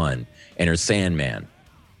Tolls, One, Enter Sandman,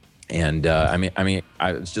 and I mean,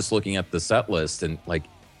 I was just looking at the set list and like.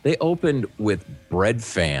 They opened with Bread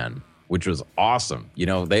Fan, which was awesome. You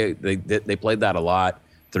know, they played that a lot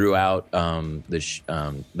throughout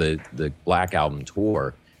the Black Album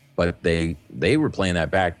tour, but they were playing that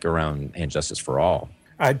back around And Justice for All.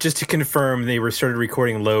 Just to confirm, they started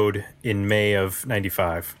recording Load in May of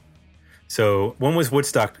 95. So when was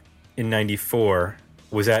Woodstock in 94?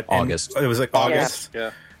 Was that August? It was like August? Yeah.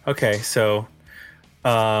 Okay, so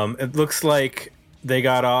it looks like they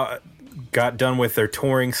got done with their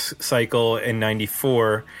touring cycle in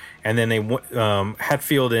 94, and then they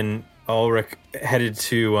Hetfield and Ulrich headed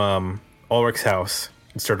to Ulrich's house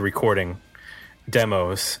and started recording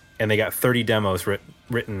demos, and they got 30 demos written,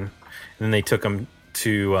 and then they took them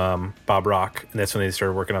to Bob Rock, and that's when they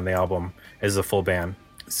started working on the album as a full band.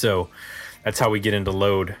 So that's how we get into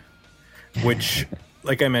Load, which,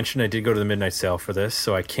 like I mentioned, I did go to the midnight sale for this,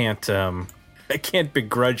 so I can't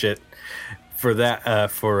begrudge it for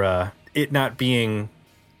that, for it not being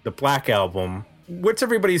the Black Album. What's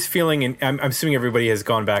everybody's feeling? And I'm assuming everybody has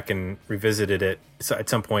gone back and revisited it at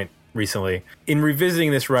some point recently. In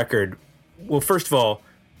revisiting this record, well, first of all,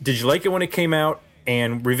 did you like it when it came out?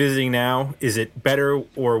 And revisiting now, is it better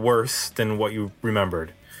or worse than what you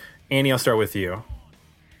remembered? Annie, I'll start with you.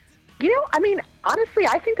 You know, I mean, honestly,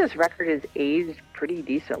 I think this record is aged pretty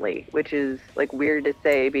decently, which is like weird to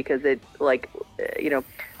say because it like, you know,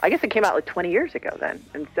 I guess it came out like 20 years ago then.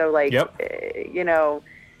 And so like, you know,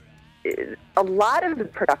 a lot of the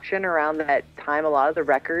production around that time, a lot of the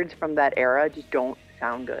records from that era just don't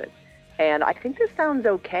sound good. And I think this sounds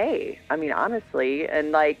okay. I mean, honestly,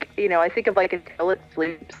 and like, you know, I think of like Until It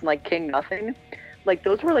Sleeps and like King Nothing. Like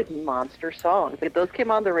those were like monster songs. Like if those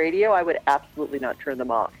came on the radio, I would absolutely not turn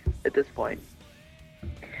them off at this point.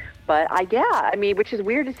 But I mean, which is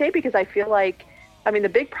weird to say because I feel like, I mean, the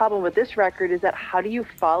big problem with this record is that how do you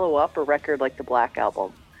follow up a record like the Black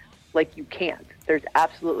Album? Like you can't. There's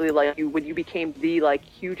absolutely like when you became the like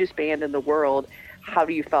hugest band in the world, how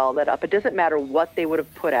do you follow that up? It doesn't matter what they would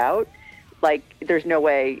have put out. Like there's no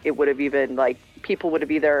way it would have even like people would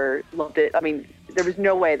have either loved it. I mean, there was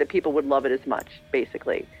no way that people would love it as much,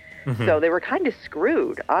 basically. Mm-hmm. So they were kind of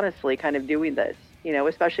screwed, honestly, kind of doing this, you know,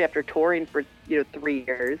 especially after touring for, 3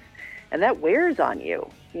 years. And that wears on you,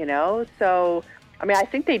 you know? So, I mean, I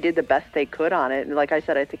think they did the best they could on it. And like I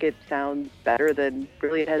said, I think it sounds better than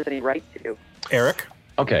really it has any right to. Eric?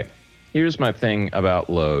 Okay. Here's my thing about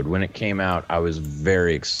Load. When it came out, I was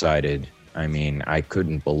very excited. I mean, I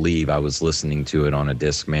couldn't believe I was listening to it on a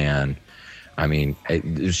Discman. I mean,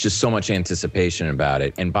 there's just so much anticipation about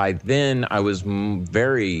it. And by then, I was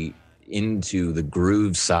very into the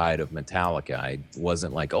groove side of Metallica. I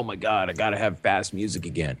wasn't like, oh my God, I got to have fast music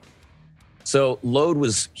again. So Load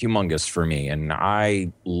was humongous for me, and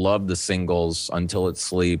I loved the singles, Until It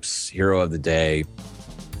Sleeps, Hero of the Day.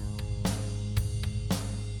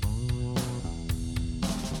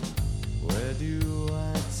 Where do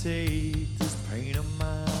I take this pain of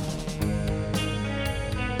mine?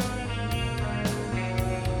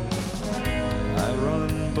 I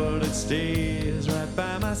run, but it stays right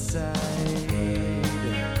by my side.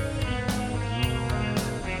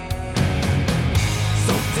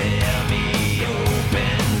 So tear me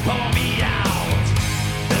open, pour me out.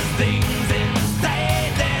 There's things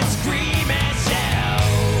inside that scream and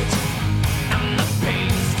shout, and the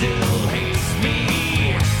pain still hates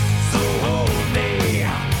me. So hold me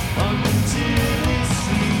until we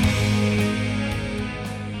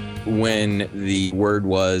sleep. When the word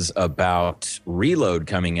was about Reload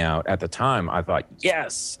coming out at the time, I thought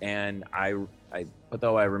yes, and but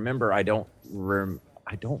though I remember, I don't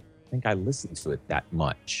think I listened to it that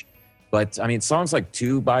much. But I mean, songs like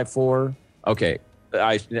 2x4. Okay,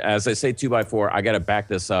 as I say 2x4, I got to back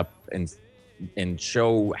this up and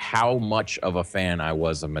show how much of a fan I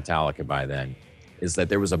was of Metallica by then. Is that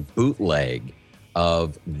there was a bootleg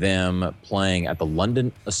of them playing at the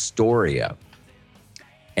London Astoria,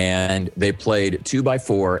 and they played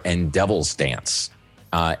 2x4 and Devil's Dance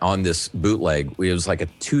on this bootleg. It was like a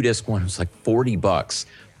 2-disc one. It was like $40.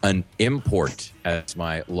 An import, as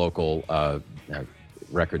my local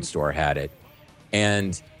record store had it.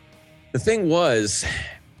 And the thing was,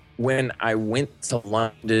 when I went to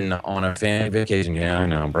London on a family vacation, yeah, I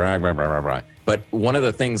know, brag, brag, brag, brag, brag. But one of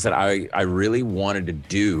the things that I really wanted to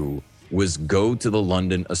do was go to the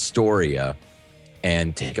London Astoria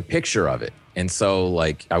and take a picture of it. And so,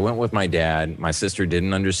 like, I went with my dad. My sister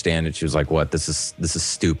didn't understand it. She was like, "What? This is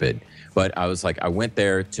stupid." But I was like, I went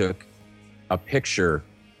there, took a picture,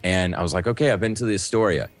 and I was like, "Okay, I've been to the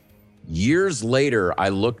Astoria." Years later, I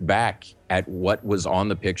looked back at what was on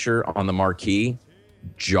the picture on the marquee.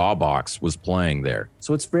 Jawbox was playing there.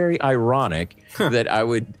 So it's very ironic that I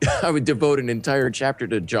would devote an entire chapter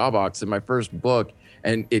to Jawbox in my first book,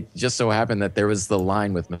 and it just so happened that there was the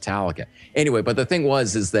line with Metallica. Anyway, but the thing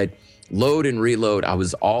is that Load and Reload, I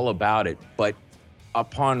was all about it, but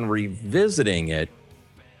upon revisiting it,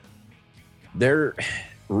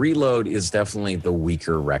 Reload is definitely the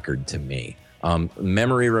weaker record to me.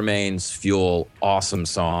 Memory Remains, Fuel, awesome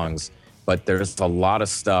songs, but there's a lot of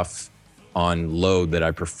stuff on Load that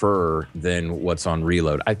I prefer than what's on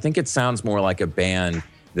Reload. I think it sounds more like a band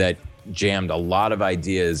that jammed a lot of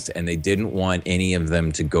ideas and they didn't want any of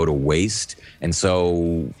them to go to waste. And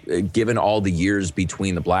so given all the years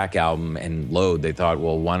between the Black Album and Load, they thought,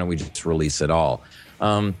 well, why don't we just release it all?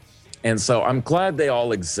 And so I'm glad they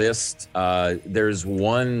all exist. There's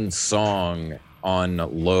one song on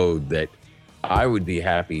Load that I would be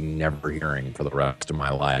happy never hearing for the rest of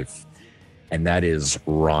my life, and that is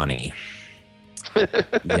Ronnie.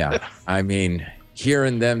 Yeah, I mean,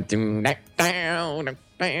 hearing them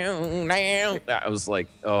I was like,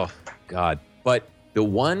 oh, God. But the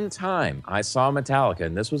one time I saw Metallica,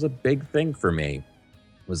 and this was a big thing for me,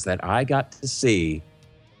 was that I got to see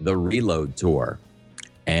the Reload tour.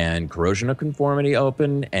 And Corrosion of Conformity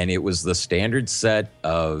opened, and it was the standard set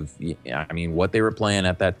of, I mean, what they were playing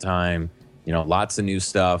at that time. You know, lots of new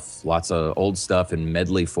stuff, lots of old stuff in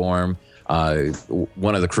medley form.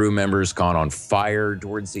 One of the crew members caught on fire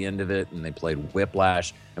towards the end of it, and they played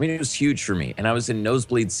Whiplash. I mean, it was huge for me. And I was in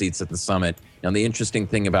nosebleed seats at the Summit. Now, the interesting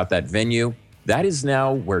thing about that venue, that is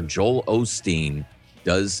now where Joel Osteen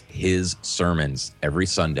does his sermons every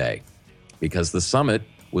Sunday, because the Summit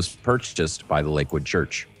was purchased by the Lakewood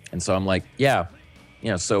Church. And so I'm like, yeah,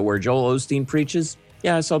 so where Joel Osteen preaches,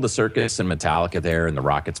 yeah, I saw the Circus and Metallica there and the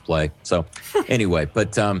Rockets play. So anyway,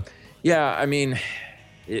 but yeah, I mean,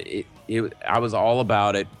 I was all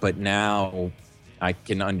about it, but now I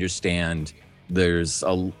can understand there's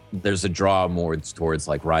a draw more towards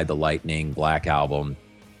like Ride the Lightning, Black Album,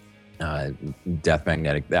 Death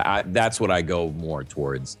Magnetic. That's what I go more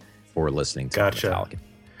towards for listening to Metallica.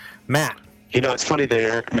 Matt. You know, it's funny that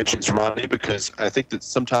Eric mentions Ronnie, because I think that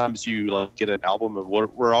sometimes you like get an album, and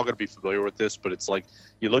we're all going to be familiar with this, but it's like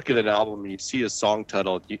you look at an album and you see a song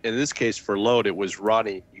title. In this case, for Load, it was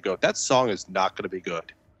Ronnie. You go, that song is not going to be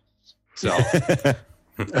good. So,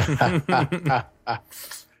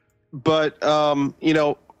 but you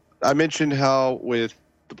know, I mentioned how with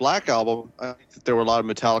the Black Album, I think that there were a lot of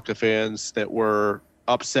Metallica fans that were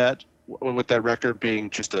upset with that record being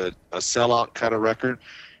just a sellout kind of record,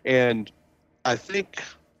 and I think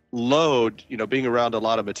Load, being around a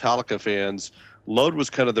lot of Metallica fans, Load was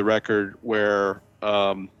kind of the record where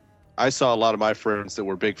I saw a lot of my friends that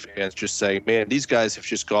were big fans just saying, man, these guys have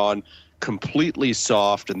just gone completely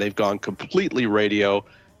soft and they've gone completely radio.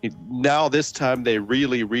 Now this time they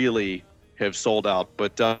really, really have sold out.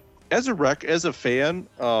 But as a fan,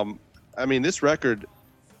 this record,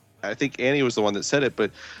 I think Annie was the one that said it,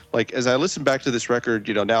 but like as I listen back to this record,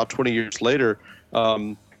 now 20 years later,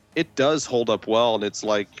 it does hold up well, and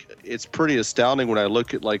it's pretty astounding when I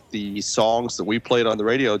look at like the songs that we played on the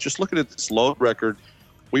radio. Just looking at this Load record,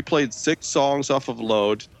 we played 6 songs off of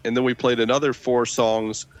Load, and then we played another 4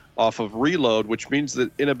 songs off of Reload, which means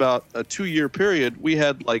that in about a 2-year period, we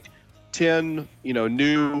had like 10,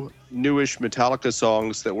 newish Metallica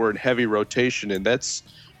songs that were in heavy rotation, and that's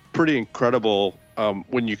pretty incredible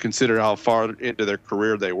when you consider how far into their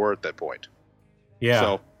career they were at that point. Yeah.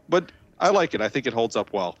 So, but I like it. I think it holds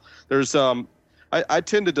up well. There's I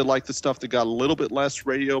tended to like the stuff that got a little bit less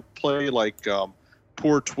radio play, like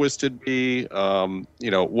Poor Twisted Me,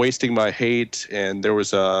 Wasting My Hate, and there was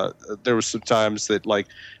some times that like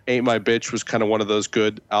Ain't My Bitch was kind of one of those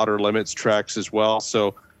good Outer Limits tracks as well.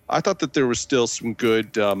 So I thought that there was still some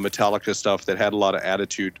good Metallica stuff that had a lot of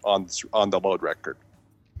attitude on the Load record.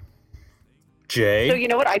 Jay? So you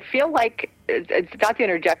know what? I feel like, it's not to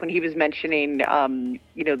interject, when he was mentioning,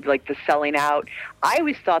 like the selling out, I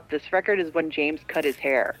always thought this record is when James cut his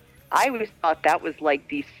hair. I always thought that was like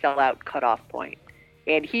the sellout cutoff point.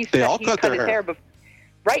 And he cut his hair before.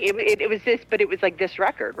 Right. It was this, but it was like this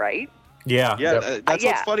record, right? Yeah. Yeah. That's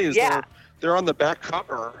what's funny is they're on the back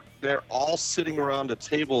cover. They're all sitting around a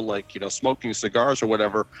table, like, smoking cigars or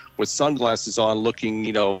whatever, with sunglasses on,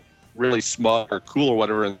 looking, really smug or cool or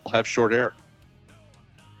whatever, and have short hair.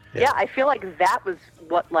 Yeah, I feel like that was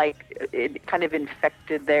what, like, it kind of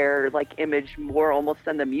infected their, like, image more almost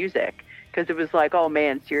than the music. Because it was like, oh,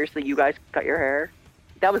 man, seriously, you guys cut your hair?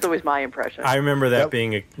 That was always my impression. I remember that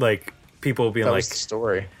being, like, people being, that like, was the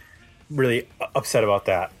story. Really upset about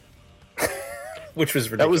that. Which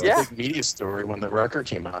was ridiculous. That was the big media story when the record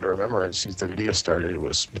came out. I remember as soon as the video started, it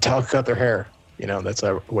was Metallica cut their hair. That's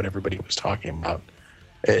what everybody was talking about.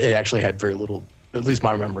 It actually had very little, at least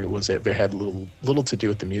my memory was it had little to do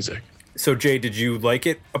with the music. So, Jay, did you like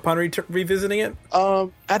it upon revisiting it?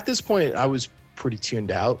 At this point, I was pretty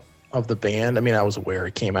tuned out of the band. I mean, I was aware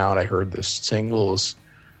it came out. I heard the singles.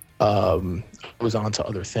 I was on to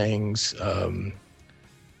other things.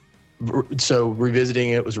 So revisiting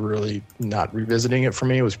it was really not revisiting it for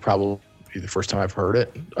me. It was probably the first time I've heard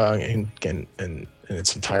it in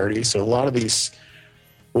its entirety. So a lot of these,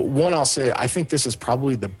 one, I'll say, I think this is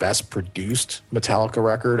probably the best produced Metallica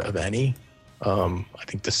record of any. I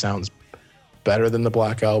think this sounds better than the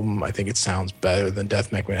Black Album. I think it sounds better than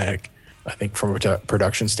Death Magnetic. I think from a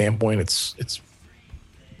production standpoint, it's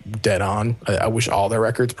dead on. I wish all their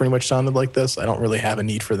records pretty much sounded like this. I don't really have a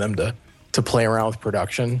need for them to play around with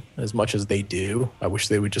production as much as they do. I wish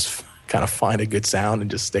they would just kind of find a good sound and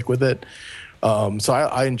just stick with it. So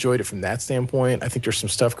I enjoyed it from that standpoint. I think there's some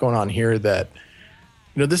stuff going on here that,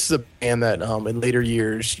 this is a band that in later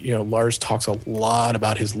years, Lars talks a lot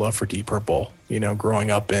about his love for Deep Purple, growing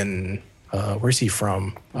up in, where's he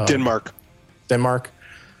from? Denmark.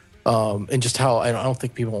 And just how, I don't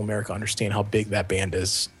think people in America understand how big that band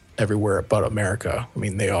is everywhere but America. I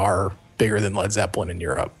mean, they are bigger than Led Zeppelin in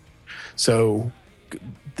Europe. So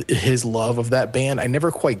his love of that band, I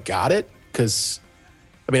never quite got it because,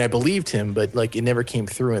 I believed him, but like it never came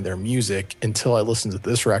through in their music until I listened to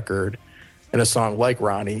this record and a song like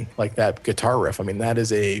Ronnie, like that guitar riff.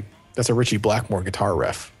 That's a Ritchie Blackmore guitar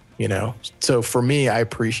riff, So for me, I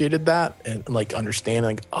appreciated that and like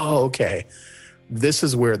understanding, like, oh, okay, this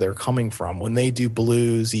is where they're coming from. When they do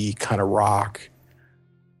bluesy kind of rock,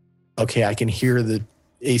 okay, I can hear the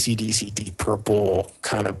AC/DC Deep Purple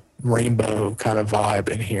kind of Rainbow kind of vibe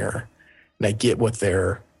in here, and I get what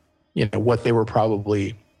what they were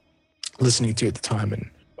probably listening to at the time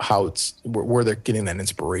and how it's where they're getting that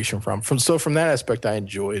inspiration from. From that aspect, I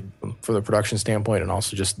enjoyed from the production standpoint, and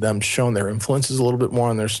also just them showing their influences a little bit more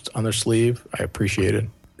on their sleeve. I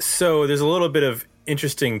appreciated. So there's a little bit of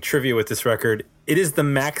interesting trivia with this record. It is the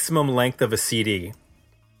maximum length of a CD.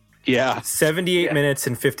 Yeah. 78 minutes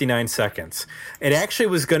and 59 seconds. It actually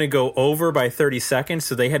was going to go over by 30 seconds,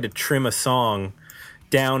 so they had to trim a song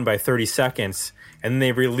down by 30 seconds. And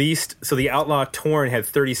they released, so the Outlaw Torn had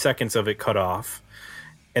 30 seconds of it cut off.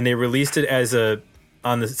 And they released it as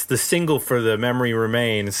on the single for The Memory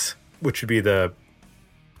Remains, which would be on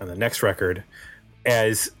the next record,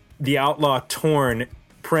 as the Outlaw Torn,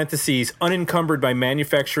 parentheses, unencumbered by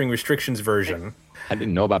manufacturing restrictions version. I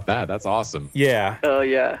didn't know about that. That's awesome. Yeah. Oh,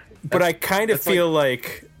 yeah. But I kind of feel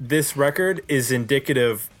like this record is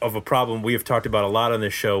indicative of a problem we have talked about a lot on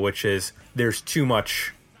this show, which is there's too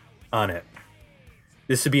much on it.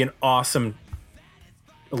 This would be an awesome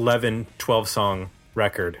 11, 12 song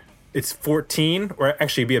record. It's 14, or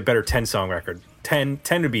actually it'd be a better 10 song record. 10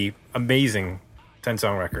 would be amazing 10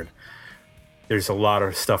 song record. There's a lot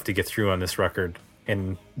of stuff to get through on this record.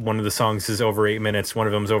 And one of the songs is over 8 minutes. One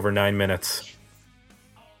of them's over 9 minutes.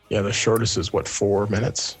 Yeah, the shortest is, 4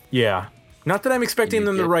 minutes? Yeah. Not that I'm expecting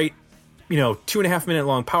them to write, 2.5 minute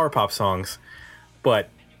long power pop songs. But,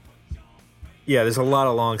 yeah, there's a lot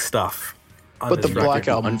of long stuff. But the Black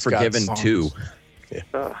Album, Unforgiven 2.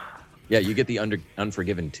 Yeah. Yeah, you get the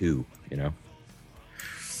Unforgiven 2,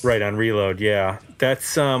 Right, on Reload, yeah.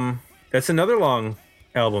 That's another long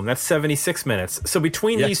album. That's 76 minutes. So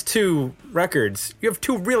between these two records, you have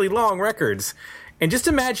two really long records. And just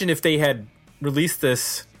imagine if they had released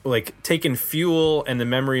this, like taken Fuel and The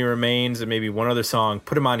Memory Remains and maybe one other song,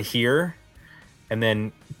 put them on here, and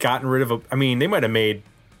then gotten rid of they might have made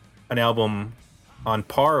an album on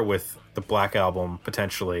par with the Black Album,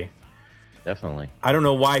 potentially. Definitely. I don't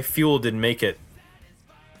know why Fuel didn't make it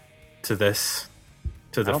to the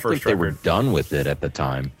I don't first think they were record. done with it at the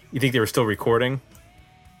time. You think they were still recording?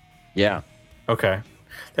 Yeah. Okay.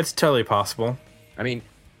 That's totally possible. I mean,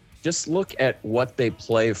 just look at what they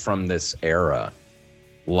play from this era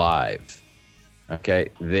live. Okay?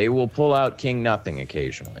 They will pull out King Nothing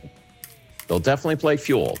occasionally. They'll definitely play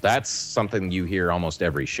Fuel. That's something you hear almost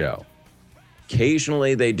every show.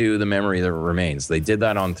 Occasionally they do The Memory That Remains. They did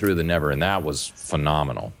that on Through the Never, and that was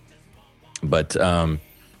phenomenal. But,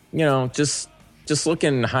 just look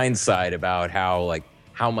in hindsight about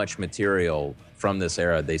how much material from this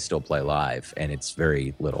era they still play live, and it's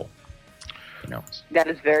very little. That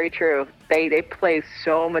is very true. They play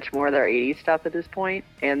so much more of their 80s stuff at this point,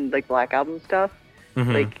 and like Black Album stuff.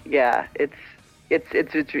 Mm-hmm. Like, yeah, it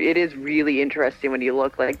is really interesting when you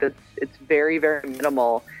look like that. It's very, very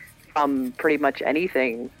minimal from pretty much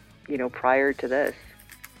anything, prior to this.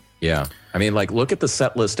 Yeah. I mean, look at the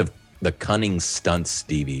set list of the Cunning Stunts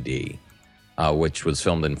DVD, which was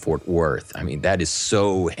filmed in Fort Worth. I mean, that is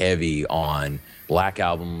so heavy on Black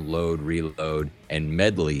Album, Load, Reload, and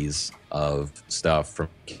medleys of stuff from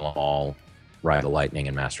Kill 'Em All, Ride the Lightning,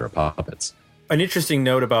 and Master of Puppets. An interesting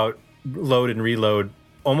note about Load and Reload,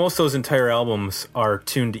 almost those entire albums are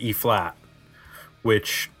tuned to E flat,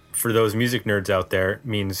 which for those music nerds out there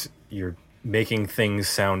means you're making things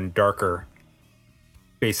sound darker,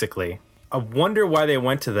 basically. I wonder why they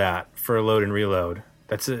went to that for Load and Reload.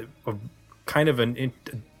 That's a kind of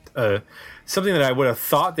something that I would have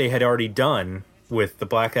thought they had already done with the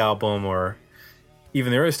Black Album or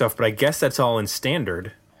even the other stuff, but I guess that's all in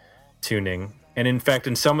standard tuning. And in fact,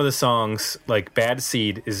 in some of the songs, like Bad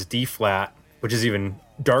Seed is D flat, which is even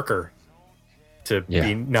darker, to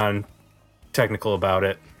be non-technical about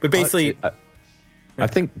it. But basically, I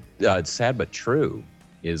think Sad But True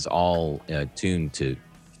is all tuned to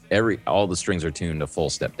all the strings are tuned a full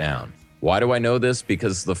step down. Why do I know this?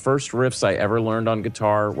 Because the first riffs I ever learned on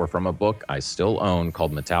guitar were from a book I still own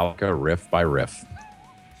called Metallica Riff by Riff.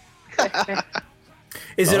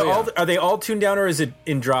 Are they all tuned down, or is it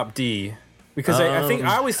in drop D? Because I think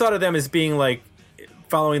I always thought of them as being like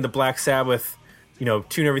following the Black Sabbath,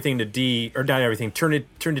 tune everything to D, or not everything, turn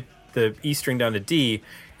the E string down to D,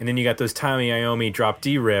 and then you got those Tommy Iommi drop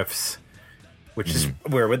D riffs, which is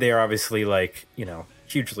where they are obviously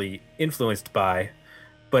hugely influenced by.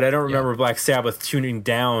 But I don't remember Black Sabbath tuning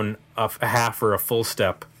down a half or a full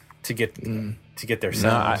step to get their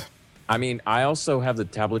sound. No, I also have the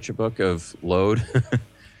tablature book of Load.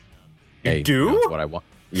 You do? That's what I want.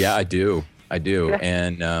 Yeah, I do.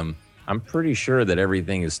 And I'm pretty sure that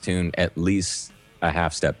everything is tuned at least a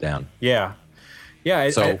half step down. Yeah.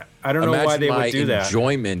 So I don't know why they would do that.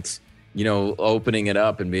 Enjoyment, opening it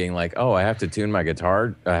up and being like, oh, I have to tune my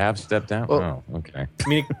guitar a half step down? Well, oh, okay.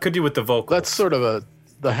 It could do with the vocals. That's sort of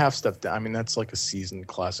the half step down. That's like a seasoned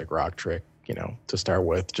classic rock trick, to start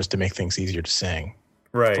with, just to make things easier to sing.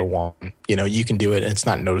 Right. For one, you can do it and it's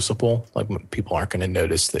not noticeable. Like, people aren't going to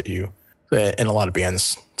notice that and a lot of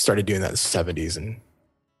bands started doing that in the 70s and,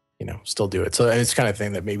 still do it. So it's kind of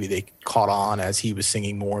thing that maybe they caught on as he was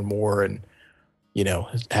singing more and more and,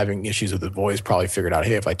 having issues with the voice, probably figured out,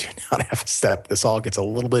 hey, if I tune down half a step, this all gets a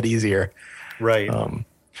little bit easier. Right.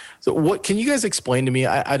 So what can you guys explain to me?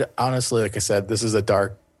 I honestly, like I said, this is a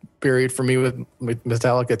dark period for me with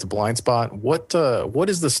Metallica. It's a blind spot. What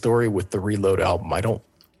is the story with the Reload album?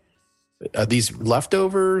 Are these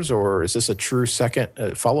leftovers, or is this a true second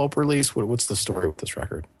follow-up release? What's the story with this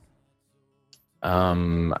record?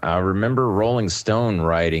 I remember Rolling Stone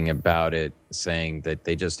writing about it, saying that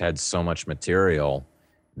they just had so much material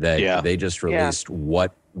that they just released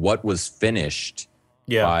what was finished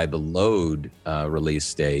by the Load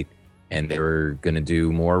release date, and they were going to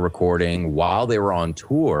do more recording while they were on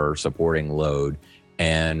tour supporting Load,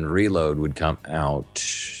 and Reload would come out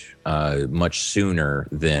much sooner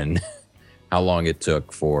than how long it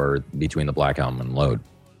took for between the Black Album and Load.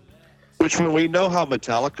 Which, when we know how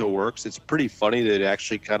Metallica works, it's pretty funny that it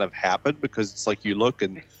actually kind of happened, because it's like you look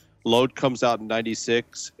and Load comes out in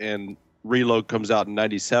 96 and Reload comes out in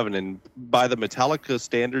 97, and by the Metallica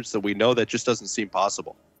standards that we know, that just doesn't seem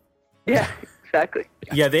possible. Yeah, exactly.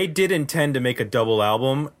 Yeah, they did intend to make a double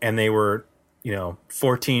album, and they were,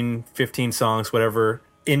 14, 15 songs, whatever,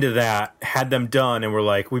 into that, had them done, and were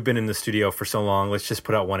like, we've been in the studio for so long, let's just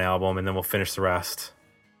put out one album, and then we'll finish the rest.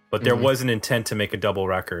 But there was an intent to make a double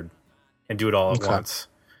record and do it all at once.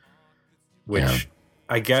 Which,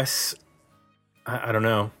 I guess, I don't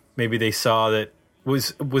know, maybe they saw that.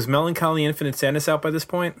 Was Melancholy Infinite Sadness out by this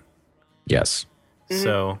point? Yes.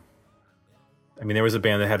 So, I mean, there was a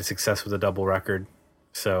band that had a success with a double record.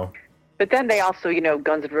 So, but then they also,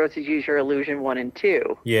 Guns N' Roses Use Your Illusion 1 and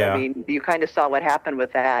 2. Yeah. I mean, you kind of saw what happened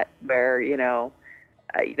with that, where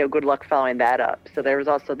good luck following that up. So there was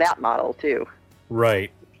also that model too.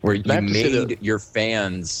 Right. Where you made your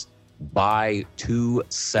fans buy 2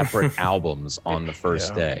 separate albums on the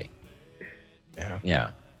first day.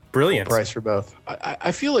 Yeah. Brilliant. Full price for both.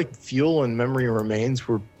 I feel like Fuel and Memory Remains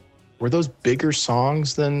were those bigger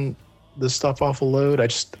songs than the stuff off of Load. I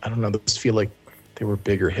don't know. Those feel like they were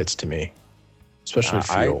bigger hits to me, especially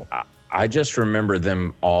Fuel. I just remember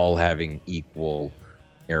them all having equal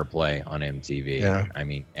airplay on MTV. Yeah. I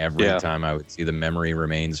mean, every time I would see the Memory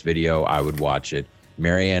Remains video, I would watch it.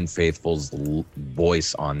 Marianne Faithfull's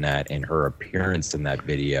voice on that and her appearance in that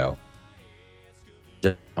video,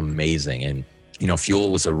 just amazing. And Fuel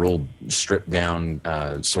was a real stripped down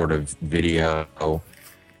sort of video.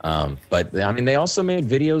 But I mean, they also made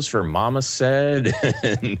videos for Mama Said,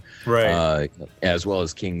 and, as well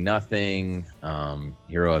as King Nothing,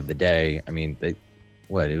 Hero of the Day. I mean, it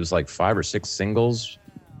was like 5 or 6 singles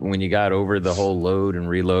when you got over the whole Load and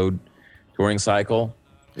Reload touring cycle,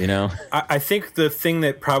 I think the thing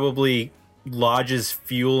that probably lodges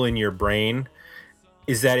Fuel in your brain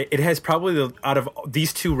is that it has probably, out of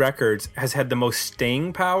these 2 records, has had the most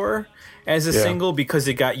staying power as a single, because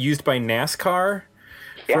it got used by NASCAR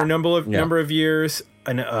for a number of years,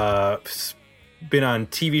 and been on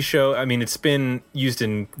TV show. I mean, it's been used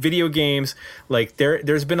in video games. Like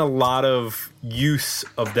there's been a lot of use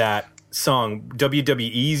of that song.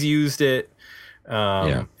 WWE's used it.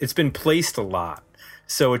 It's been placed a lot.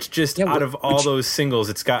 So it's just out of all those singles,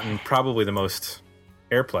 it's gotten probably the most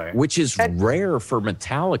airplay, which is rare for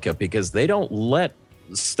Metallica, because they don't let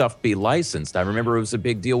stuff be licensed. I remember it was a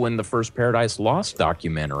big deal when the first Paradise Lost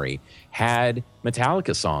documentary had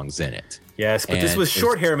Metallica songs in it. Yes, but this was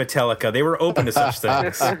short hair Metallica. They were open to such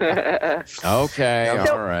things. Okay,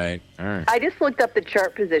 all right. I just looked up the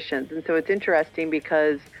chart positions, and so it's interesting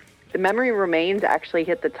because the Memory Remains actually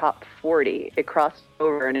hit the top 40. It crossed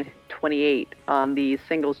over and it hit 28 on the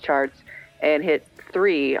singles charts and hit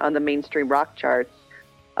 3 on the mainstream rock charts.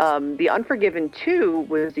 The Unforgiven 2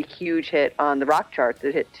 was a huge hit on the rock charts.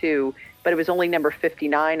 It hit 2, but it was only number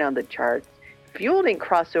 59 on the charts. Fuel didn't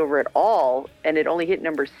cross over at all, and it only hit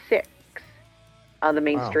number 6 on the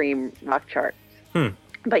mainstream rock charts.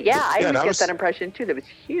 But I didn't get that impression too. That was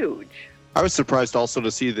huge. I was surprised also to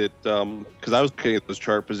see that, because I was looking at those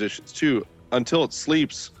chart positions too. Until It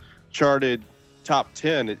Sleeps charted top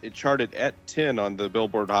 10. It charted at 10 on the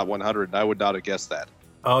Billboard Hot 100, and I would not have guessed that.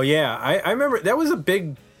 Oh yeah, I remember that was a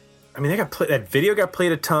big. I mean, that video got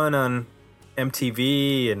played a ton on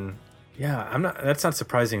MTV, and that's not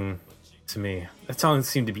surprising to me. That song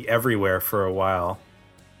seemed to be everywhere for a while.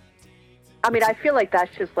 I mean, I feel like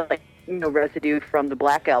that's just like residue from the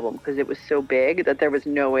Black Album, because it was so big that there was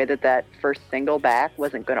no way that first single back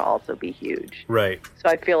wasn't going to also be huge. Right. So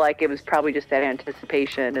I feel like it was probably just that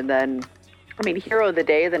anticipation, and then, I mean, Hero of the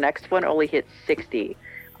Day, the next one, only hit 60.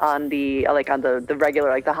 On the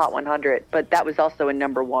regular, the Hot 100, but that was also a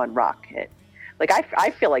number 1 rock hit. Like I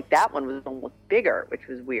feel like that one was almost bigger, which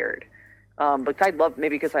was weird.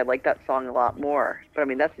 Because I like that song a lot more. But I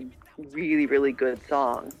mean, that's a really, really good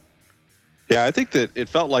song. Yeah, I think that it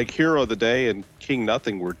felt like Hero of the Day and King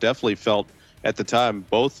Nothing were definitely felt at the time.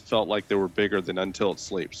 Both felt like they were bigger than Until It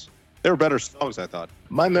Sleeps. They were better songs, I thought.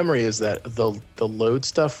 My memory is that the Load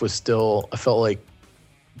stuff was still. I felt like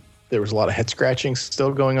there was a lot of head scratching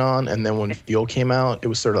still going on, and then when Fuel came out, it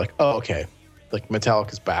was sort of like, oh, okay, like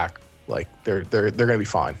Metallica's back, like they're gonna be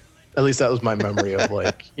fine. At least that was my memory of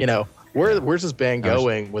where's this band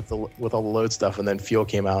going with all the Load stuff? And then Fuel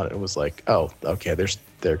came out, and it was like, oh, okay, they're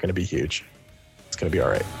going to be huge. It's going to be all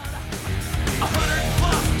right. 100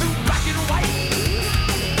 plus through black and white.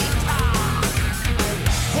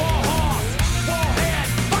 Warhorse, warhead,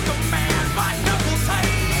 fuck a man, my knuckles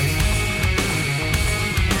tight.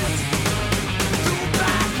 Through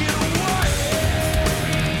black and white.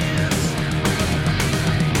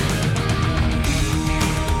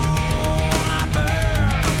 Ooh, I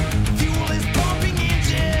burn. Fuel is pumping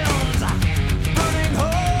engines, burning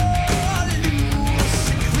hot, loose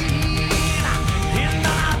and clean. And I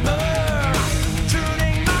burn,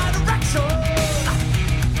 turning my direction,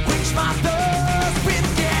 quench my thirst with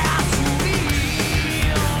gasoline.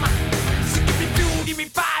 So give me fuel, give me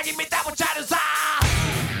fire, give me that which I desire.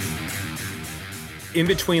 In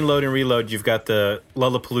between Load and Reload, you've got the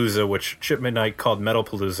Lollapalooza, which Chip Midnight called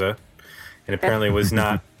Metalpalooza, and apparently was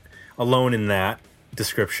not alone in that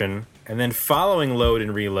description. And then following Load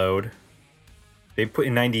and Reload, they put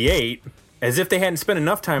in 98, as if they hadn't spent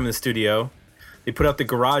enough time in the studio, they put out the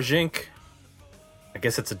Garage Inc. I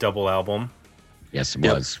guess it's a double album Yes, it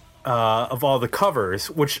was. of all the covers,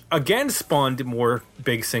 which again spawned more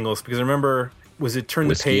big singles. Because I remember, was it Turn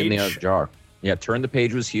Whiskey the in Page? the Jar. Yeah, Turn the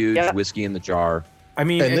Page was huge. Yeah. Whiskey in the Jar. I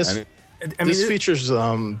mean, And it- this features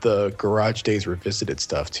the Garage Days Revisited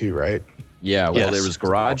stuff too, right? Yeah, well, Yes. there was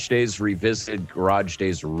Garage Days Revisited, Garage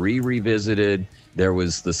Days Revisited. There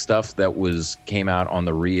was the stuff that came out on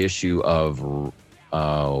the reissue of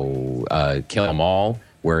Kill 'Em All,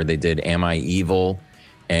 where they did Am I Evil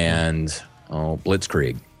and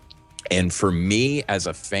Blitzkrieg. And for me, as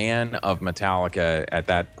a fan of Metallica at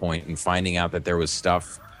that point, and finding out that there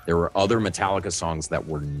were other Metallica songs that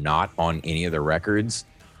were not on any of the records.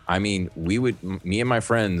 I mean, me and my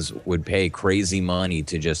friends would pay crazy money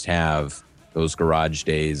to just have those Garage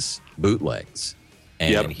Days bootlegs,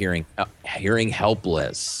 and hearing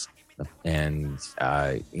Helpless, and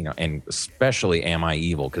and especially Am I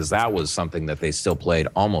Evil, because that was something that they still played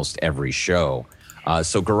almost every show.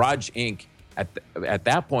 So Garage Inc. At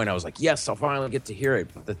that point, I was like, yes, I'll finally get to hear it.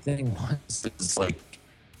 But the thing was, it's like,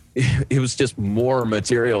 it was just more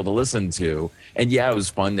material to listen to. And yeah, it was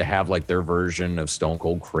fun to have like their version of Stone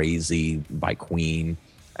Cold Crazy by Queen,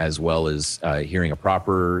 as well as hearing a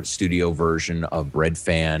proper studio version of Bread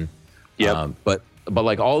Fan. Yep. But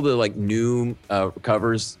like all the like new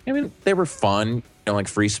covers, I mean, they were fun. Like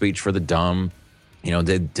Free Speech for the Dumb.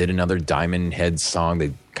 They did another Diamond Head song.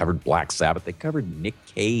 They covered Black Sabbath. They covered Nick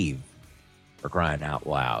Cave, for crying out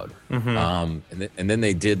loud. And then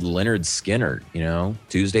they did Leonard Skinner,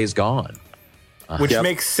 Tuesday's Gone. which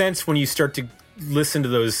makes sense when you start to listen to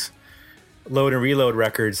those Load and Reload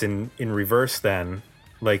records in reverse. Then,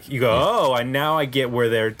 like, you go, now I get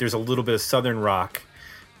where there's a little bit of Southern rock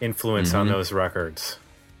influence on those records.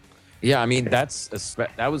 Yeah, I mean,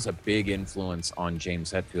 that was a big influence on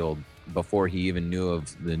James Hetfield before he even knew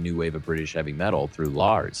of the new wave of British heavy metal through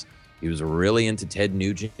Lars. He was really into Ted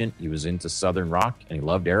Nugent, he was into Southern rock, and he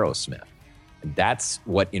loved Aerosmith. And that's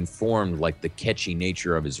what informed like the catchy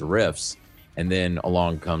nature of his riffs. And then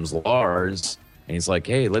along comes Lars, and he's like,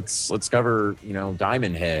 "Hey, let's cover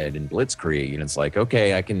Diamond Head and Blitzkrieg." And it's like,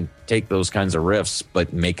 okay, I can take those kinds of riffs,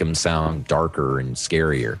 but make them sound darker and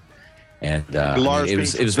scarier. And Lars it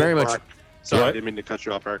was very much. Sorry, What? I didn't mean to cut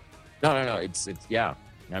you off, Eric. No. It's yeah.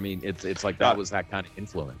 I mean, it's like that was that kind of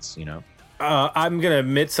influence, I'm gonna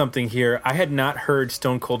admit something here. I had not heard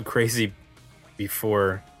Stone Cold Crazy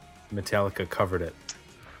before Metallica covered it.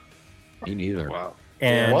 Me neither. Wow.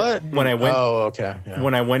 And What? when I went Oh, okay. Yeah.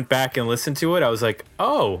 when I went back and listened to it, I was like,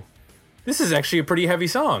 "Oh, this is actually a pretty heavy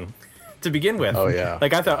song to begin with." Oh, yeah.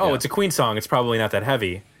 Like I thought, Yeah. it's a Queen song. It's probably not that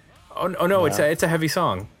heavy. Oh no, Yeah. it's a heavy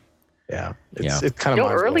song. Yeah. Yeah. It's kind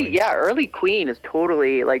of early Queen is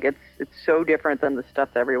totally like it's so different than the stuff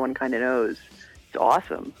that everyone kind of knows. It's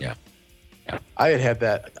awesome. Yeah. I had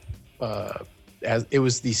that as it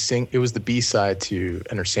was the B-side to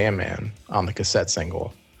Enter Sandman on the cassette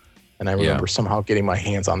single. And I remember somehow getting my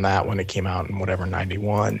hands on that when it came out in whatever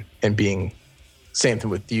 91 and being same thing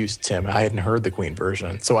with you, Tim. I hadn't heard the Queen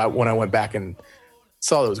version. So when I went back and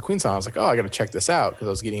saw there was a Queen song, I was like, "Oh, I got to check this out," because I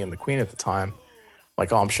was getting in the Queen at the time.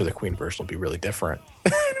 Like, "Oh, I'm sure the Queen version will be really different."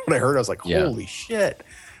 When I heard it, I was like, "Holy shit.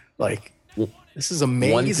 Like, this is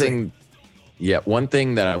amazing." One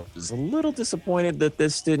thing that I was a little disappointed that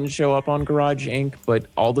this didn't show up on Garage Inc., but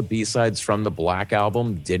all the B-sides from the Black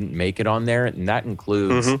Album didn't make it on there, and that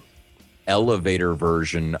includes Elevator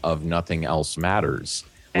version of Nothing Else Matters,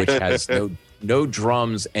 which has no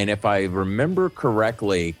drums, and if I remember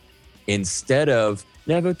correctly, instead of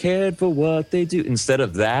 "never cared for what they do," instead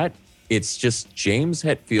of that, it's just James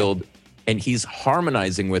Hetfield and he's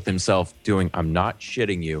harmonizing with himself, doing "I'm not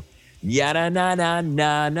shitting you." Ya na na na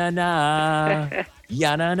na na na.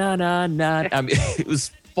 Ya na na na na. I mean, it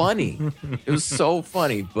was funny. It was so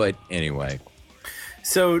funny. But anyway.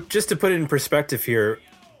 So just to put it in perspective here,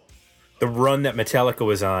 the run that Metallica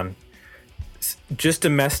was on, just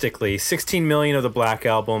domestically, 16 million of the Black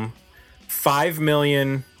Album, 5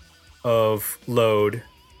 million of Load,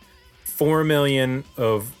 4 million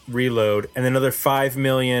of Reload, and another 5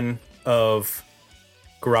 million of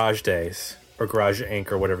Garage Days or Garage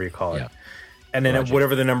Inc. or whatever you call it. Yeah. And then Garage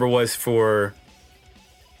whatever the number was for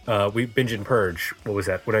we Binge and Purge. What was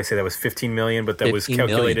that? What did I say? That was 15 million, but that was 15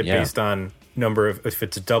 calculated million, yeah. based on number of, if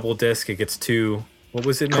it's a double disc, it gets 2. What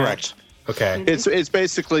was it? Matt? Correct. Okay. It's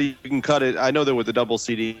basically, you can cut it. I know that with the double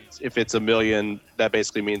CD, if it's 1 million, that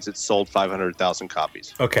basically means it's sold 500,000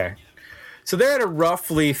 copies. Okay. So they're at a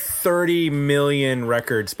roughly 30 million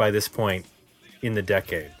records by this point in the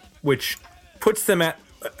decade, which puts them at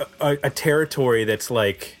a territory that's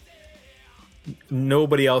like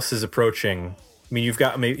nobody else is approaching. I mean, you've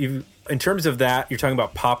got, maybe in terms of that, you're talking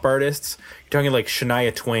about pop artists, you're talking like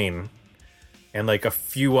Shania Twain and like a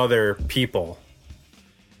few other people.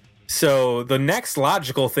 So the next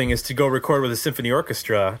logical thing is to go record with a symphony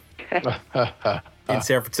orchestra in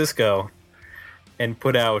San Francisco and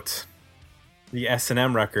put out the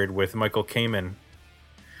S&M record with Michael Kamen,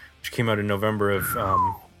 which came out in November of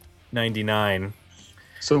 99.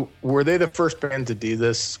 So were they the first band to do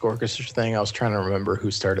this orchestra thing? I was trying to remember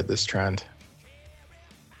who started this trend.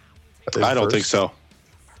 I don't think so.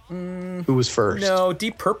 Who was first? No,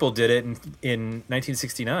 Deep Purple did it in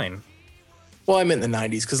 1969. Well, I meant in the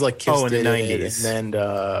 90s because like Kiss Oh, in the did 90s. it, and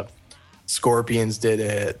then Scorpions did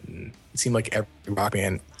it. And it seemed like every rock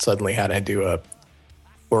band suddenly had to do a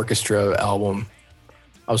orchestra album.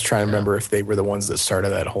 I was trying to remember if they were the ones that started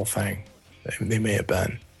that whole thing. They may have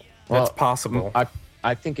been. That's possible.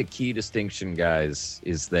 I think a key distinction, guys,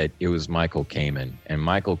 is that it was Michael Kamen. And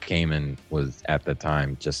Michael Kamen was, at the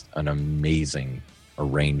time, just an amazing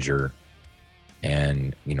arranger.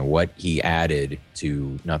 And, you know, what he added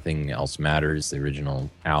to Nothing Else Matters, the original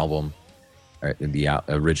album, or the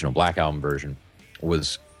original Black Album version,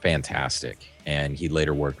 was fantastic. And he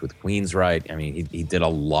later worked with Queensryche. I mean, he did a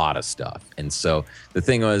lot of stuff. And so the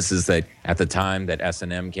thing is that at the time that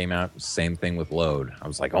S&M came out, same thing with Load. I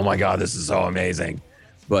was like, oh my God, this is so amazing.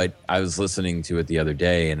 But I was listening to it the other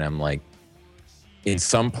day, and I'm like, in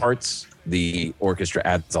some parts, the orchestra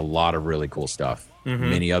adds a lot of really cool stuff. Mm-hmm.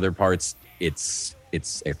 Many other parts, it's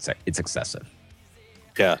excessive.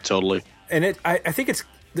 Yeah, totally. And I think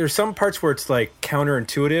there's some parts where it's like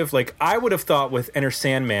counterintuitive. Like I would have thought with Enter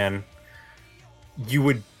Sandman, you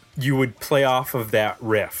would play off of that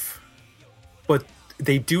riff, but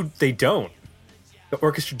they don't. The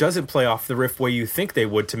orchestra doesn't play off the riff way you think they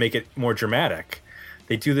would to make it more dramatic.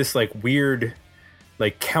 They do this like weird,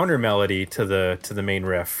 like counter melody to the main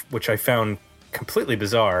riff, which I found completely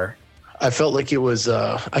bizarre. I felt like it was.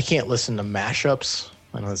 I can't listen to mashups.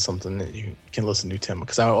 I know that's something that you can listen to, Tim,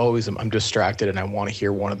 because I'm distracted and I want to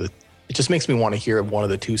hear one of the. It just makes me want to hear one of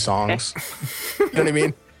the two songs. You know what I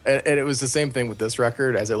mean? And it was the same thing with this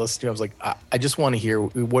record. As I listened to it, I was like, I just want to hear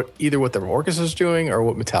either what the orchestra's doing or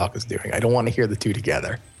what Metallica's doing. I don't want to hear the two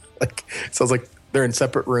together. Like it sounds like they're in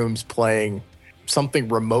separate rooms playing something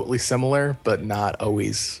remotely similar, but not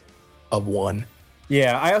always of one.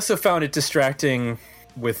 Yeah, I also found it distracting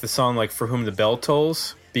with the song like For Whom the Bell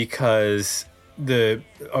Tolls, because the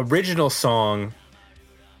original song,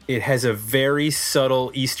 it has a very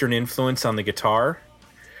subtle Eastern influence on the guitar.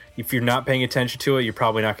 If you're not paying attention to it, you're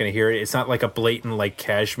probably not going to hear it. It's not like a blatant like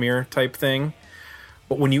Kashmir type thing.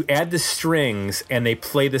 But when you add the strings and they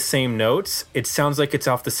play the same notes, it sounds like it's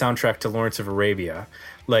off the soundtrack to Lawrence of Arabia.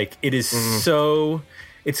 Like it is so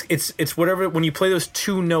it's whatever, when you play those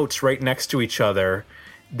two notes right next to each other,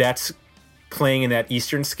 that's playing in that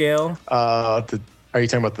Eastern scale. Are you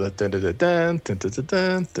talking about the dun dun dun dun dun dun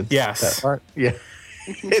dun dun? Yes. That part? Yeah.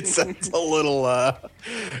 It's a little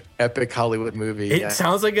epic Hollywood movie. It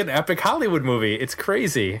sounds like an epic Hollywood movie. It's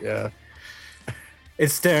crazy. Yeah.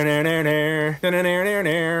 It's it's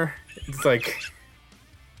like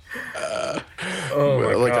oh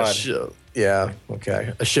my like God. a ship. Yeah.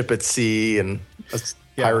 Okay. A ship at sea and a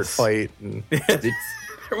pirate fight. And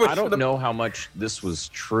I don't know how much this was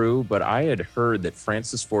true, but I had heard that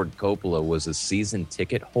Francis Ford Coppola was a season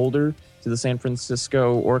ticket holder to the San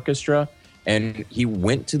Francisco Orchestra. And he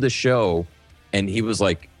went to the show and he was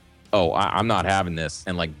like, oh, I'm not having this.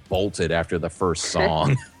 And like bolted after the first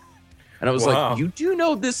song. And I was like, you do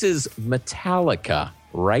know this is Metallica,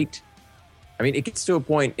 right? I mean, it gets to a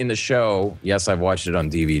point in the show. Yes, I've watched it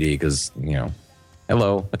on DVD because, you know,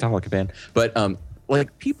 Hello, Metallica band. But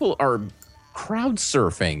like people are crowd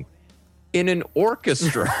surfing in an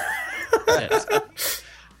orchestra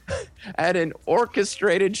at an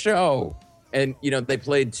orchestrated show. And, you know, they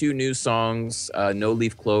played 2 new songs, No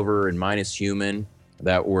Leaf Clover and Minus Human,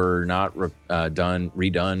 that were not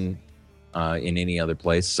redone in any other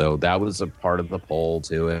place. So that was a part of the poll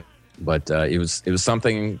to it. But it was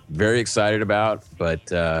something very excited about. But,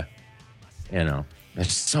 you know,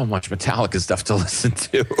 there's so much Metallica stuff to listen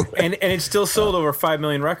to. and it still sold over 5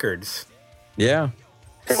 million records. Yeah.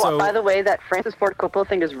 Well, by the way, that Francis Ford Coppola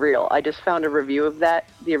thing is real. I just found a review of that,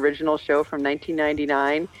 the original show from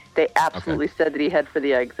 1999. They absolutely said that he head for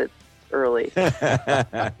the exits early.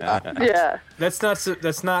 Yeah. That's not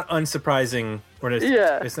unsurprising.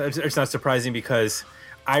 It's not surprising because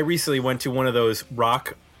I recently went to one of those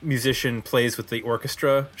rock musician plays with the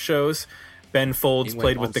orchestra shows. Ben Folds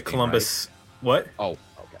played with the Columbus. Right? What? Oh,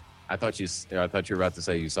 okay. I thought you were about to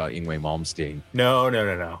say you saw Yngwie Malmsteen. No.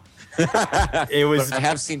 It was. I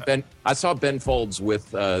have seen Ben. I saw Ben Folds with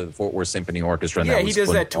Fort Worth Symphony Orchestra. And yeah, he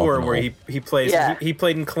does that tour where he plays. Yeah. He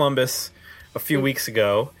played in Columbus a few weeks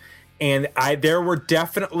ago, and there were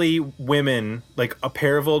definitely women, like a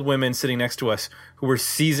pair of old women sitting next to us, who were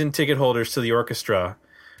season ticket holders to the orchestra,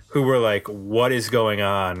 who were like, "What is going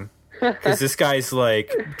on?" Because this guy's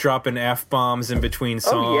like dropping F-bombs in between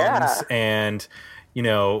songs, and you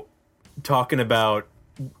know, talking about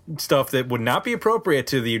stuff that would not be appropriate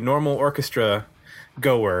to the normal orchestra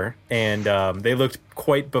goer, and they looked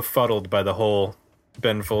quite befuddled by the whole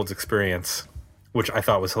Ben Folds experience, which I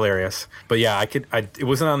thought was hilarious. But yeah, it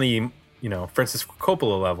wasn't on the, you know, Francis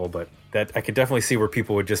Coppola level, but that I could definitely see where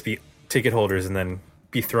people would just be ticket holders and then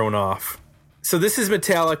be thrown off. So this is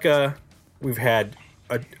Metallica. We've had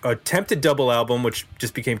a attempted double album, which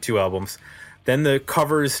just became 2 albums, then the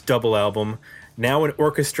covers double album, now an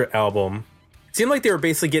orchestra album. It seemed like they were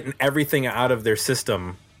basically getting everything out of their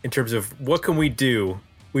system in terms of what can we do.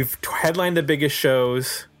 We've headlined the biggest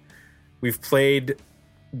shows. We've played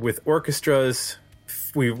with orchestras.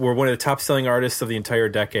 We were one of the top-selling artists of the entire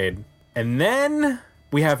decade. And then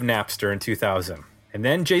we have Napster in 2000. And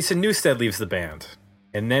then Jason Newsted leaves the band.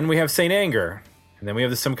 And then we have Saint Anger. And then we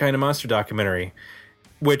have the Some Kind of Monster documentary,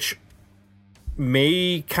 which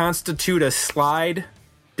may constitute a slide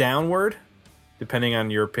downward, depending on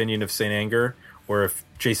your opinion of Saint Anger, or if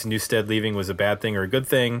Jason Newsted leaving was a bad thing or a good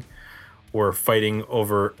thing, or fighting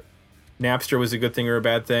over Napster was a good thing or a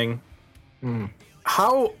bad thing.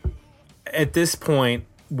 How, at this point,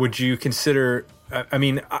 would you consider? I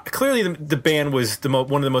mean, clearly the band was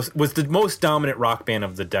the most dominant rock band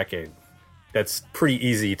of the decade. That's pretty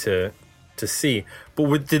easy to see.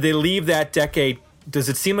 But did they leave that decade? Does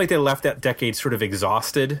it seem like they left that decade sort of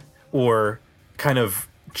exhausted, or kind of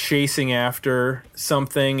chasing after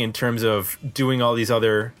something in terms of doing all these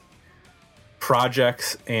other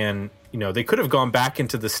projects? And, you know, they could have gone back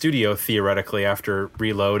into the studio theoretically after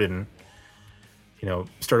Reload and, you know,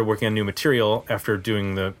 started working on new material after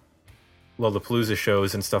doing the Lollapalooza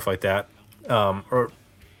shows and stuff like that.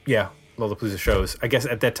 Lollapalooza shows. I guess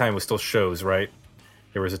at that time it was still shows, right?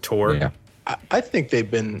 There was a tour. Yeah. I think they've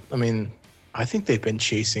been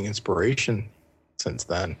chasing inspiration since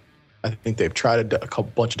then. I think they've tried a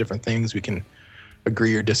bunch of different things. We can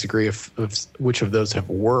agree or disagree of which of those have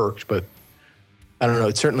worked, but I don't know.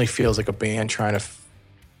 It certainly feels like a band trying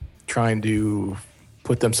to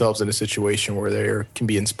put themselves in a situation where they can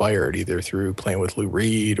be inspired either through playing with Lou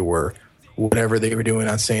Reed or whatever they were doing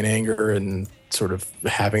on Saint Anger, and sort of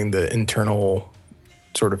having the internal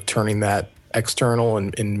sort of turning that external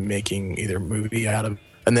and making either movie out of.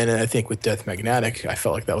 And then I think with Death Magnetic, I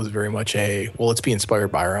felt like that was very much let's be inspired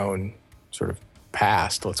by our own sort of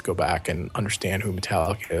past. Let's go back and understand who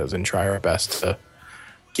Metallica is and try our best to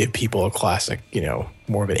give people a classic, you know,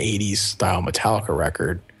 more of an 80s style Metallica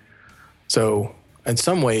record. So in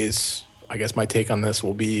some ways, I guess my take on this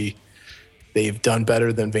will be they've done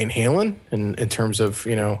better than Van Halen in terms of,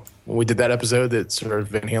 you know, when we did that episode that sort of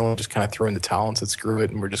Van Halen just kind of threw in the towel and said, screw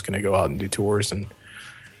it, and we're just going to go out and do tours. And,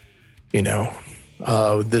 you know,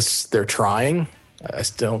 they're trying. I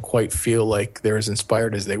still don't quite feel like they're as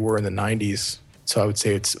inspired as they were in the 90s. So I would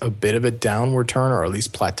say it's a bit of a downward turn, or at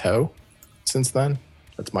least plateau since then.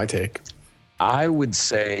 That's my take. I would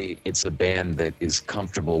say it's a band that is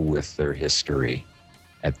comfortable with their history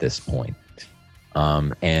at this point.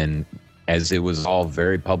 And as it was all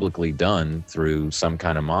very publicly done through Some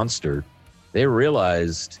Kind of Monster, they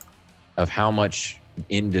realized of how much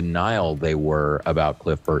in denial they were about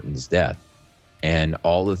Cliff Burton's death, and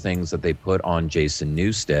all the things that they put on Jason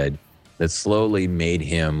Newsted that slowly made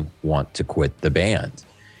him want to quit the band.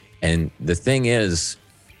 And the thing is,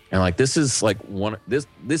 And like this is like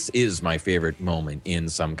this is my favorite moment in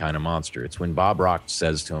Some Kind of Monster. It's when Bob Rock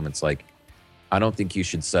says to him, it's like, I don't think you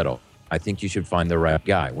should settle. I think you should find the right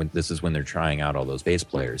guy. This is when they're trying out all those bass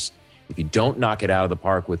players. If you don't knock it out of the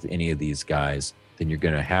park with any of these guys, then you're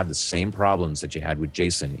going to have the same problems that you had with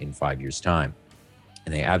Jason in 5 years' time.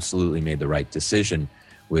 And they absolutely made the right decision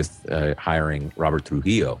with hiring Robert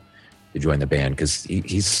Trujillo to join the band, because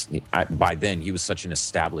by then he was such an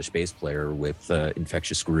established bass player with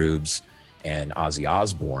Infectious Grooves and Ozzy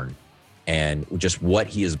Osbourne, and just what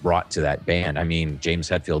he has brought to that band. I mean, James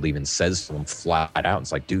Hetfield even says to him flat out,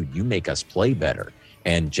 it's like, dude, you make us play better.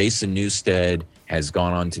 And Jason Newsted has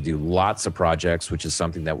gone on to do lots of projects, which is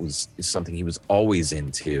something he was always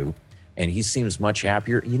into. And he seems much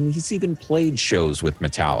happier. He's even played shows with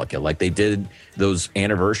Metallica. Like they did those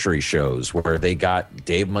anniversary shows where they got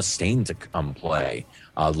Dave Mustaine to come play.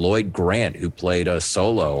 Lloyd Grant, who played a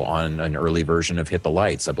solo on an early version of Hit the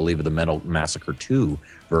Lights, I believe of the Metal Massacre 2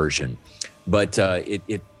 version. But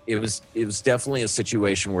it was definitely a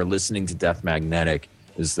situation where listening to Death Magnetic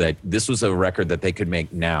is that this was a record that they could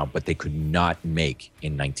make now, but they could not make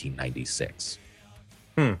in 1996.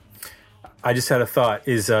 I just had a thought.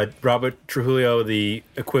 Is Robert Trujillo the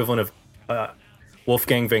equivalent of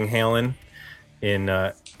Wolfgang Van Halen in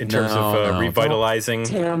terms of revitalizing?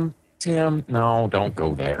 Tim, no, don't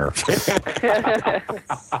go there.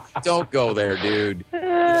 Don't go there, dude.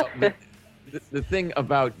 The thing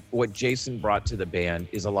about what Jason brought to the band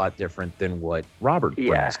is a lot different than what Robert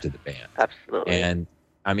brings to the band. Absolutely. And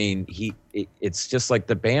I mean, it's just like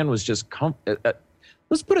the band was just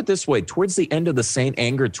let's put it this way. Towards the end of the Saint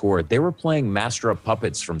Anger tour, they were playing Master of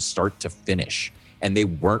Puppets from start to finish, and they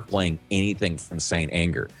weren't playing anything from Saint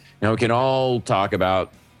Anger. Now, we can all talk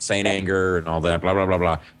about Saint Anger and all that, blah, blah, blah,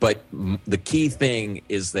 blah. But the key thing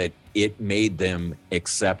is that it made them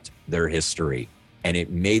accept their history, and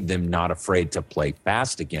it made them not afraid to play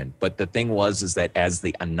fast again. But the thing is that as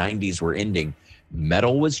the 90s were ending,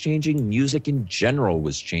 metal was changing, music in general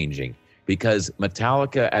was changing. Because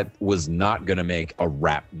Metallica was not going to make a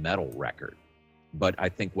rap metal record. But I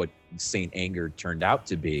think what Saint Anger turned out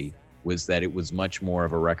to be was that it was much more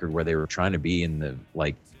of a record where they were trying to be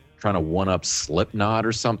trying to one-up Slipknot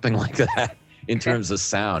or something like that in terms of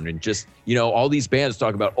sound. And just, all these bands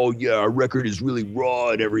talk about, oh yeah, our record is really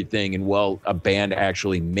raw and everything. And well, a band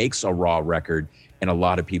actually makes a raw record and a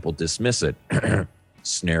lot of people dismiss it.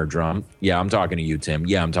 Snare drum. Yeah, I'm talking to you, Tim.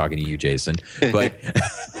 Yeah, I'm talking to you, Jason. But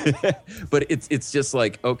but it's just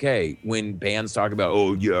like, okay, when bands talk about,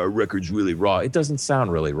 oh yeah, our record's really raw, it doesn't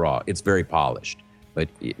sound really raw. It's very polished. But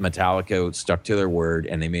Metallica stuck to their word,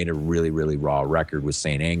 and they made a really, really raw record with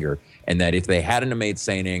Saint Anger. And that if they hadn't have made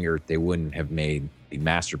Saint Anger, they wouldn't have made the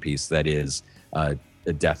masterpiece that is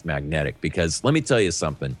Death Magnetic. Because let me tell you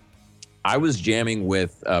something. I was jamming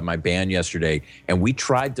with my band yesterday, and we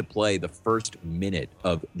tried to play the first minute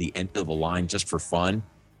of the end of the line just for fun.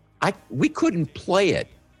 We couldn't play it.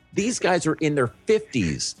 These guys are in their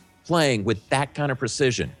 50s playing with that kind of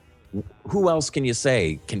precision. Who else can you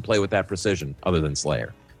say can play with that precision other than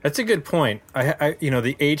Slayer? That's a good point. I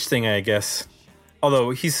the age thing, I guess.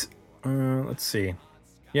 Although he's, let's see.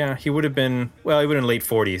 Yeah, he would have been in late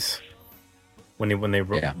 40s when they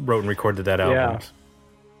wrote and recorded that album.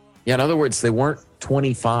 Yeah, in other words, they weren't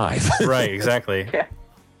 25. Right, exactly. Yeah.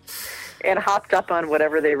 And hopped up on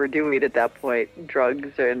whatever they were doing at that point,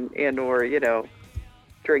 drugs and or,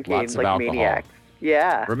 drinking Lots like of alcohol. maniacs.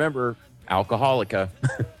 Yeah. Remember, Alcoholica.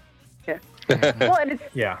 Yeah. Well, and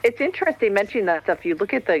it's interesting mentioning that stuff. You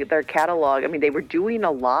look at their catalog. I mean, they were doing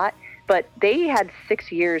a lot, but they had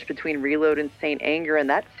 6 years between Reload and Saint Anger, and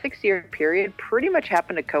that 6-year period pretty much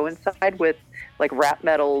happened to coincide with like rap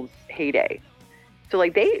metal's heyday. So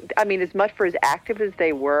like as much for as active as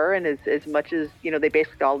they were, and as much as, they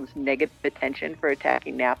basically got all this negative attention for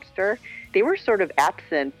attacking Napster, they were sort of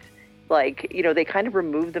absent. Like, they kind of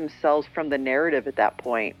removed themselves from the narrative at that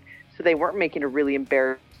point. So they weren't making a really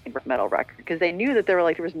embarrassing metal record because they knew that there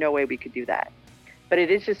was no way we could do that. But it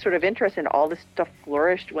is just sort of interesting. All this stuff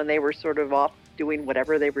flourished when they were sort of off doing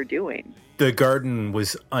whatever they were doing. The garden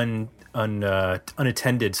was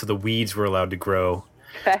unattended, so the weeds were allowed to grow.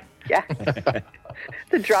 Yeah.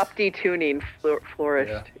 The drop D tuning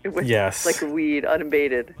flourished. Yeah. It was like a weed,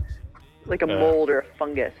 unabated, like a mold or a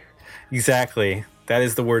fungus. Exactly. That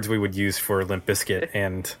is the words we would use for Limp Bizkit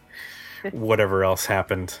and whatever else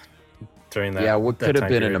happened during that. Yeah, what could have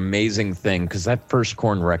been an amazing thing, because that first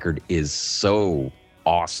Korn record is so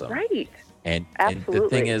awesome. Right. And the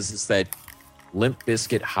thing is that Limp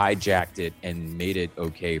Bizkit hijacked it and made it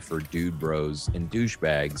okay for dude bros and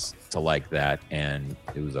douchebags to like that, and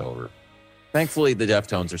it was over. Thankfully, the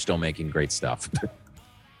Deftones are still making great stuff.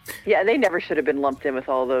 Yeah, they never should have been lumped in with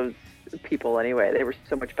all those people anyway. They were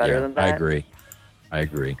so much better than that. I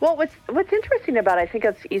agree. Well, what's interesting about it, I think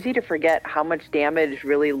it's easy to forget how much damage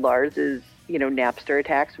really Lars's, Napster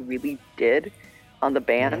attacks really did on the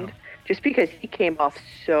band, just because he came off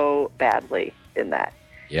so badly in that.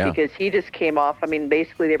 Yeah. Because he just came off,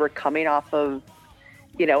 basically they were coming off of,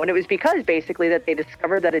 and it was because basically that they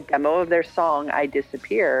discovered that a demo of their song, I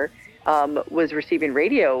Disappear, was receiving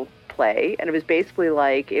radio play, and it was basically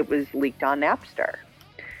like it was leaked on Napster.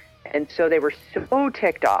 And so they were so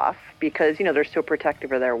ticked off because, they're so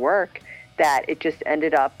protective of their work that it just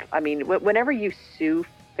ended up, whenever you sue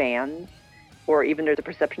fans or even there's a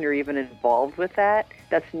perception you're even involved with that,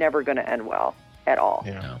 that's never going to end well at all.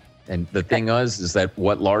 Yeah. No. And the thing is that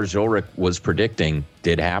what Lars Ulrich was predicting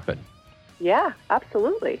did happen. Yeah,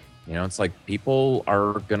 absolutely. It's like people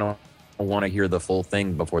are going to want to hear the full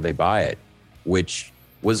thing before they buy it, which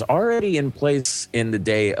was already in place in the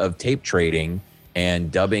day of tape trading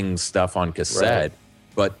and dubbing stuff on cassette. Right.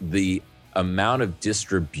 But the amount of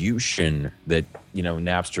distribution that,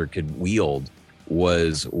 Napster could wield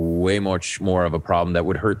was way much more of a problem that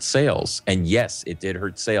would hurt sales. And yes, it did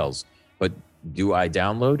hurt sales. But do I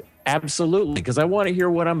download? Absolutely, because I want to hear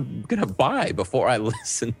what I'm going to buy before I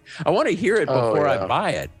listen. I want to hear it before I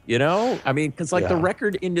buy it, because the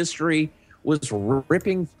record industry was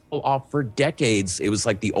ripping people off for decades. It was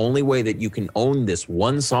like the only way that you can own this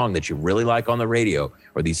one song that you really like on the radio,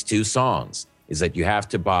 or these two songs, is that you have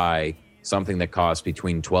to buy something that costs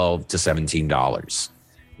between $12 to $17.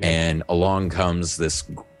 And along comes this,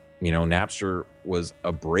 Napster was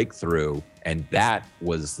a breakthrough, and that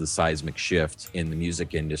was the seismic shift in the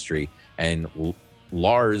music industry. And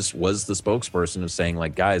Lars was the spokesperson of saying,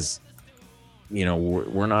 like, guys,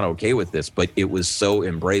 we're not okay with this. But it was so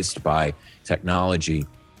embraced by technology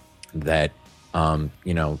that,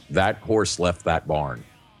 that horse left that barn,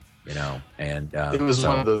 and it was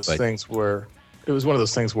one of those things where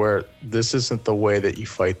this isn't the way that you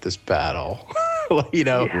fight this battle.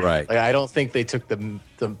 Right. Like, I don't think they took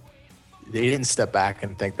they didn't step back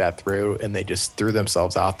and think that through, and they just threw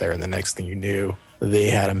themselves out there. And the next thing you knew, they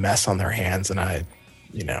had a mess on their hands. And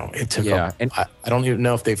it took, I don't even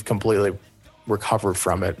know if they've completely recovered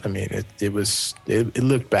from it. It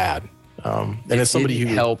looked bad. And as somebody who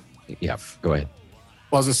helped, go ahead.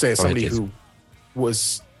 Well, I was gonna say, as somebody who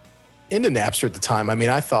was into Napster at the time,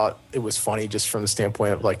 I thought it was funny just from the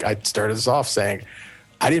standpoint of, like, I started this off saying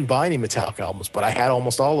I didn't buy any Metallica albums, but I had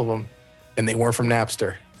almost all of them, and they weren't from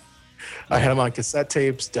Napster. I had them on cassette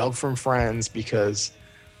tapes, dug from friends, because,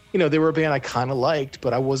 they were a band I kind of liked,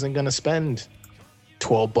 but I wasn't going to spend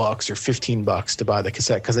 $12 or $15 to buy the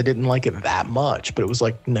cassette because I didn't like it that much. But it was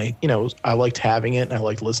like, I liked having it, and I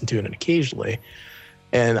liked listening to it occasionally.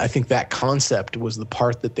 And I think that concept was the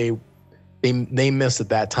part that they missed at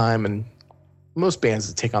that time, and most bands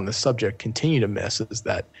that take on this subject continue to miss, is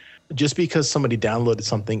that just because somebody downloaded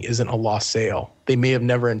something isn't a lost sale. They may have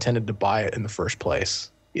never intended to buy it in the first place.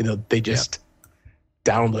 They just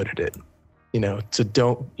downloaded it.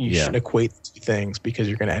 So you shouldn't equate the two things, because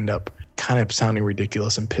you're going to end up kind of sounding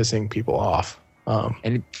ridiculous and pissing people off.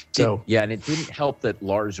 And it didn't help that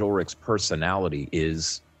Lars Ulrich's personality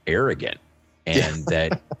is arrogant, and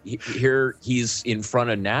that here he's in front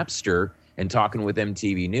of Napster and talking with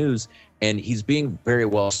MTV News, and he's being very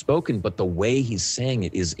well spoken, but the way he's saying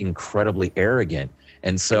it is incredibly arrogant.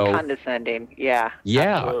 And so condescending. Yeah.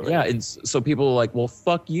 Absolutely. Yeah. And so people are like, well,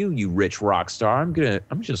 fuck you, you rich rock star.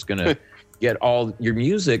 I'm just gonna get all your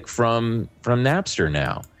music from Napster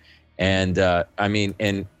now. And I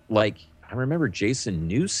remember Jason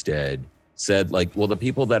Newsted said, like, well, the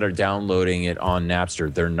people that are downloading it on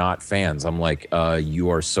Napster, they're not fans. I'm like, you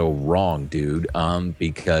are so wrong, dude.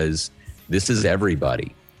 Because this is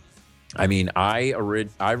everybody. I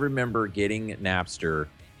remember getting Napster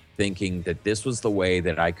thinking that this was the way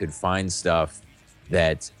that I could find stuff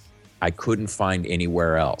that I couldn't find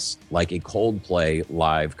anywhere else, like a Coldplay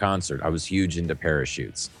live concert. I was huge into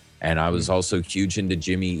Parachutes, and I was also huge into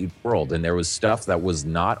Jimmy Eat World, and there was stuff that was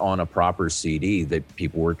not on a proper CD that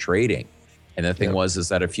people were trading. And the thing is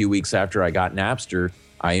that a few weeks after I got Napster,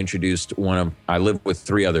 I introduced I lived with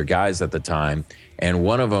 3 other guys at the time, and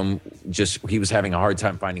one of them he was having a hard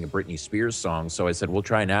time finding a Britney Spears song. So I said, we'll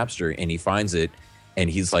try Napster, and he finds it. And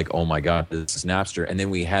he's like, oh my God, this is Napster. And then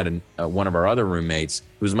we had one of our other roommates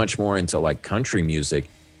who was much more into like country music.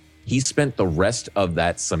 He spent the rest of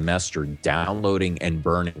that semester downloading and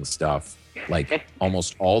burning stuff like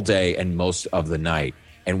almost all day and most of the night.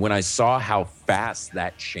 And when I saw how fast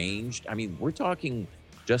that changed, we're talking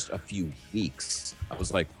just a few weeks. I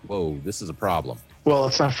was like, whoa, this is a problem. Well,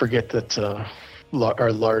 let's not forget that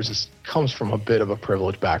Lars comes from a bit of a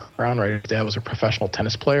privileged background, right? His dad was a professional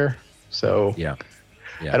tennis player, so Yeah.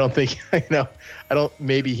 I don't think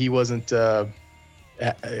maybe he wasn't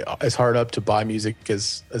as hard up to buy music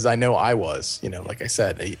as I know I was. Like I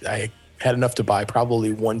said, I had enough to buy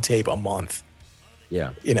probably one tape a month.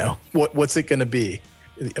 Yeah. What's it going to be?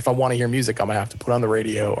 If I want to hear music, I'm going to have to put on the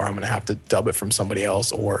radio, or I'm going to have to dub it from somebody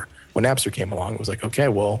else. Or when Napster came along, it was like, okay,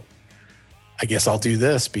 well, I guess I'll do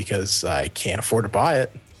this because I can't afford to buy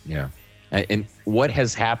it. Yeah. And what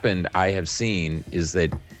has happened, I have seen, is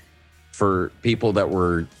that for people that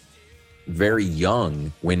were very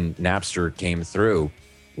young when Napster came through,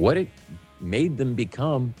 what it made them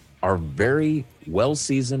become are very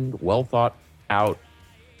well-seasoned, well-thought-out,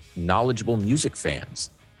 knowledgeable music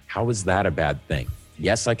fans. How is that a bad thing?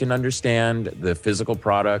 Yes, I can understand the physical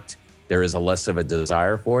product. There is a less of a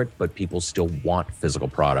desire for it, but people still want physical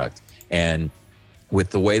product. And with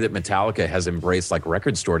the way that Metallica has embraced like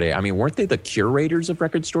Record Store Day, I mean, weren't they the curators of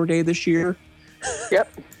Record Store Day this year?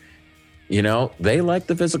 Yep. They like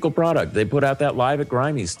the physical product. They put out that Live at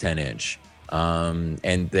Grimey's 10-inch.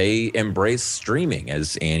 And they embrace streaming,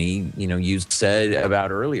 as Annie, you said about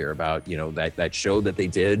earlier about, that show that they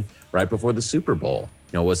did right before the Super Bowl.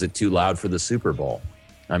 Was it too loud for the Super Bowl?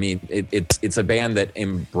 I mean, it's a band that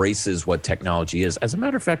embraces what technology is. As a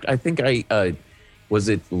matter of fact, I think was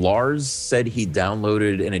it Lars said he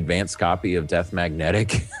downloaded an advanced copy of Death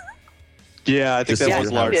Magnetic? Yeah, I think that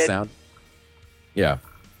was Lars. Sound. Yeah.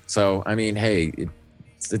 So, I mean, hey,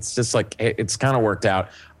 it's just like, it's kind of worked out.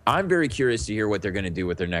 I'm very curious to hear what they're going to do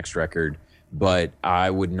with their next record, but I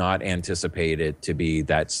would not anticipate it to be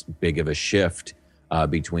that big of a shift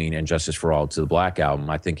between And Justice for All to the Black Album.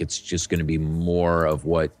 I think it's just going to be more of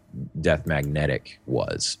what Death Magnetic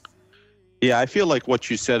was. Yeah, I feel like what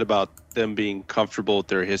you said about them being comfortable with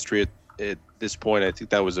their history at this point, I think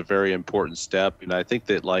that was a very important step. And I think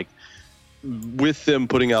that, like, with them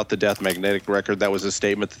putting out the Death Magnetic record, that was a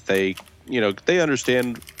statement that they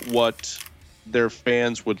understand what their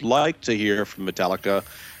fans would like to hear from Metallica.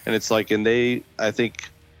 And it's like, and they, I think,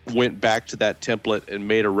 went back to that template and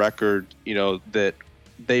made a record, that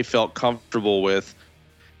they felt comfortable with,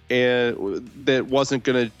 and that wasn't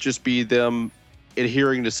going to just be them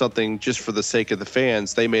adhering to something just for the sake of the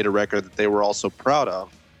fans. They made a record that they were also proud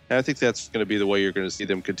of. And I think that's going to be the way you're going to see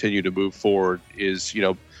them continue to move forward, is,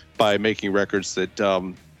 by making records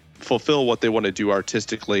that fulfill what they want to do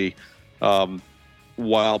artistically,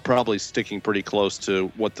 while probably sticking pretty close to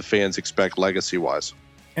what the fans expect legacy-wise.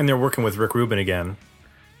 And they're working with Rick Rubin again.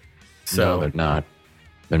 So No, they're not.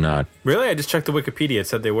 They're not. Really? I just checked the Wikipedia. It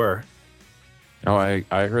said they were. Oh, I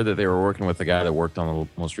heard that they were working with the guy that worked on the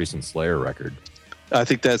most recent Slayer record. I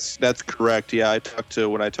think that's correct. Yeah,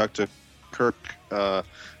 when I talked to Kirk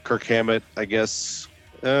Hammett, I guess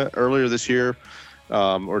earlier this year,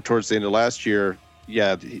 or towards the end of last year.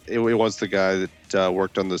 Yeah, it was the guy that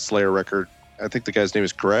worked on the Slayer record. I think the guy's name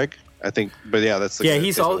is Greg. I think, but yeah, that's the guy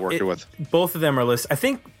he's all working with. Both of them are listed. I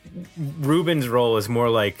think Rubin's role is more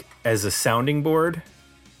like as a sounding board.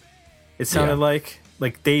 It sounded like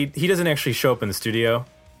he doesn't actually show up in the studio.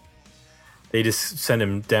 They just send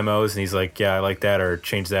him demos, and he's like, "Yeah, I like that," or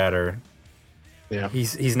 "Change that," or yeah.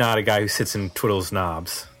 He's not a guy who sits and twiddles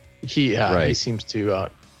knobs. He seems to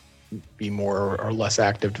be more or less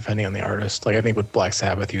active depending on the artist. Like, I think with Black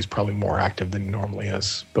Sabbath, he was probably more active than he normally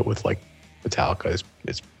is. But with like Metallica,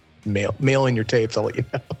 it's mail in your tapes. I'll let you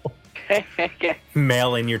know.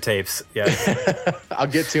 Mail in your tapes. Yeah, I'll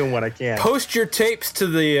get to him when I can. Post your tapes to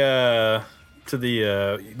the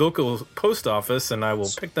local post office, and I will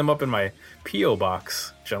pick them up in my P.O.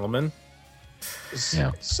 box, gentlemen.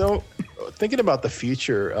 Yeah. So, thinking about the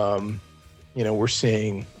future, we're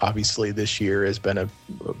seeing, obviously this year has been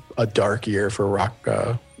a dark year for rock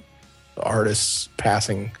artists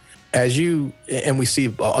passing. And we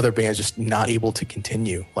see other bands just not able to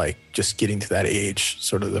continue, like just getting to that age,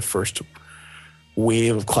 sort of the first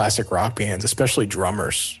wave of classic rock bands, especially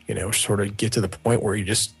drummers, sort of get to the point where you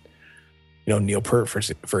just, Neil Peart,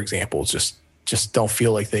 for example, just don't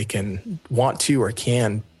feel like they can want to or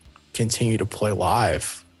can continue to play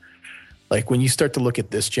live. Like, when you start to look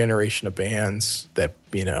at this generation of bands that,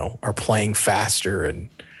 are playing faster and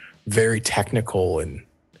very technical and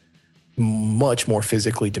much more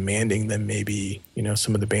physically demanding than maybe,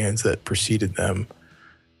 some of the bands that preceded them,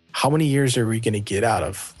 how many years are we going to get out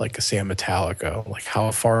of, like, a Metallica? Like,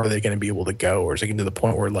 how far are they going to be able to go? Or is it getting to the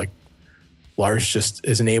point where, like, Lars just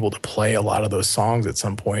isn't able to play a lot of those songs at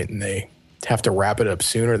some point and they have to wrap it up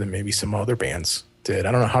sooner than maybe some other bands did?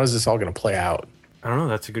 I don't know. How is this all going to play out? I don't know.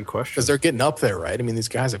 That's a good question. Because they're getting up there, right? I mean, these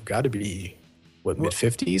guys have got to be,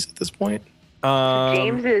 mid-50s at this point?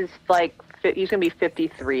 James is like he's gonna be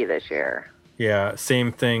 53 this year. Yeah,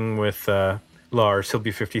 same thing with Lars. He'll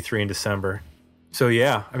be 53 in December. So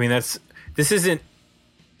yeah, I mean this isn't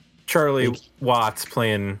Charlie Watts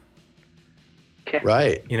playing,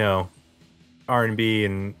 Right. R&B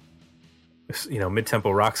and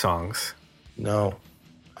mid-tempo rock songs. No.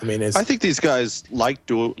 I mean, I think these guys I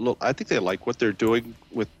think they like what they're doing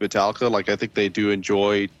with Metallica. Like, I think they do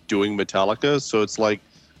enjoy doing Metallica. So it's like,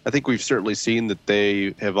 I think we've certainly seen that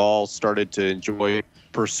they have all started to enjoy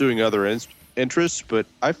pursuing other interests, but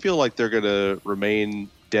I feel like they're going to remain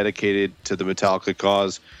dedicated to the Metallica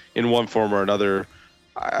cause in one form or another.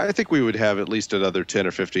 I think we would have at least another 10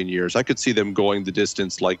 or 15 years. I could see them going the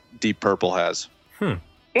distance like Deep Purple has. And,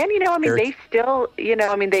 they still,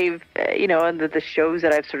 they've, in the shows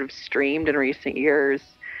that I've sort of streamed in recent years,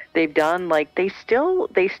 they've done, like, they still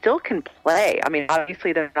can play. I mean,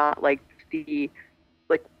 obviously they're not like the,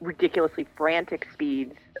 like, ridiculously frantic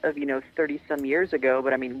speeds of, 30 some years ago,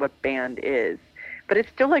 but I mean, what band is? But it's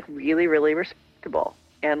still, like, really, really respectable.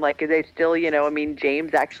 And, like, they still,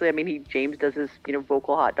 James actually, James does his,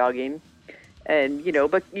 vocal hot dogging. And,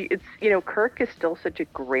 but it's, Kirk is still such a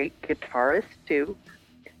great guitarist, too.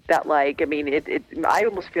 That, like, I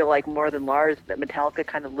almost feel like more than Lars that Metallica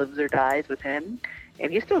kind of lives or dies with him,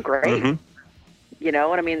 and he's still great. Mm-hmm. You know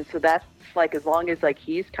what I mean? So that's like, as long as like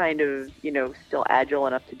he's kind of still agile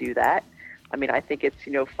enough to do that. I mean, I think it's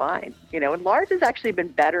fine. And Lars has actually been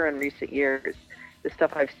better in recent years. The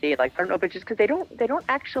stuff I've seen, like, I don't know, but just because they don't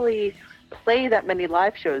actually play that many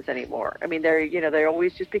live shows anymore. I mean, they're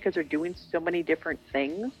always, just because they're doing so many different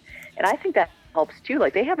things, and I think that helps too.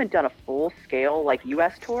 Like, they haven't done a full scale like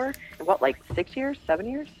U.S. tour in what, like 6 years, 7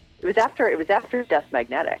 years? It was after Death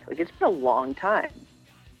Magnetic. Like, it's been a long time.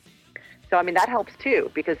 So I mean, that helps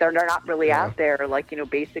too, because they're not really out there like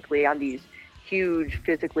basically on these huge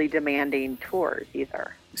physically demanding tours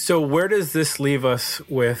either. So where does this leave us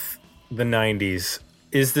with the 90s?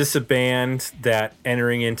 Is this a band that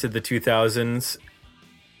entering into the 2000s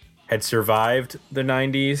had survived the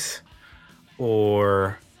 90s,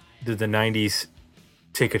 or did the 90s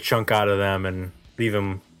take a chunk out of them and leave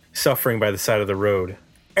them suffering by the side of the road?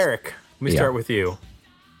 Eric, let me start with you.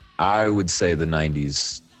 I would say the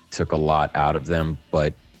 90s took a lot out of them,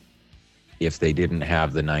 but if they didn't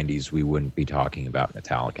have the 90s, we wouldn't be talking about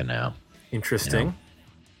Metallica now. Interesting.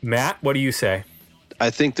 Matt, what do you say? I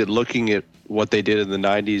think that looking at what they did in the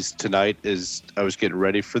 90s tonight, is I was getting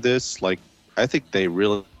ready for this. Like, I think they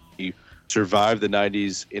really survived the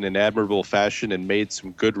 90s in an admirable fashion and made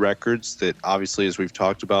some good records that, obviously, as we've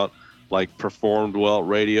talked about, like, performed well at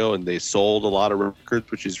radio, and they sold a lot of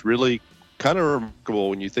records, which is really kind of remarkable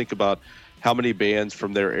when you think about how many bands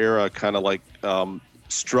from their era kind of like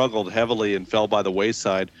struggled heavily and fell by the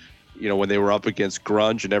wayside, when they were up against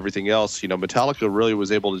grunge and everything else. Metallica really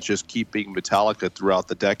was able to just keep being Metallica throughout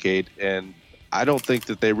the decade, and I don't think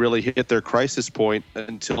that they really hit their crisis point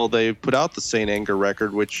until they put out the Saint Anger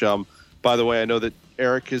record, which, by the way, I know that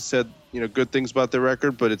Eric has said, good things about the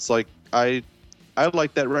record, but it's like, I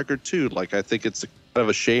like that record too. Like, I think it's kind of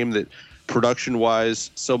a shame that production-wise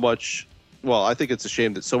I think it's a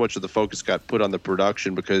shame that so much of the focus got put on the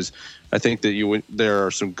production, because I think that there are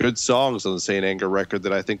some good songs on the Saint Anger record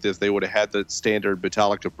that I think that if they would have had the standard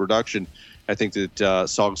Metallica production, I think that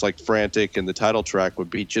songs like Frantic and the title track would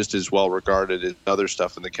be just as well regarded as other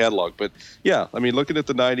stuff in the catalog. But yeah, I mean, looking at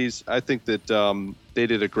the 90s, I think that they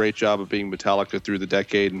did a great job of being Metallica through the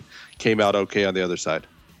decade and came out okay on the other side.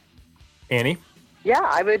 Annie? Yeah,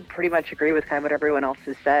 I would pretty much agree with kind of what everyone else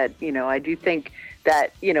has said. I do think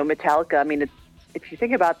that, Metallica, I mean, if you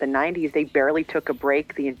think about the 90s, they barely took a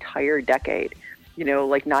break the entire decade,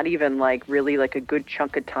 like not even like really like a good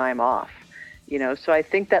chunk of time off, So I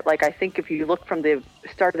think that, like, if you look from the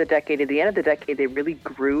start of the decade to the end of the decade, they really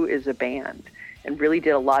grew as a band and really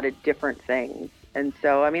did a lot of different things. And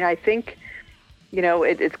so, I mean, I think,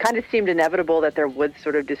 it's kind of seemed inevitable that there would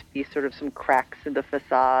sort of just be sort of some cracks in the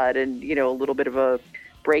facade and, a little bit of a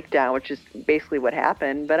breakdown, which is basically what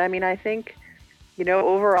happened. But I mean, I think,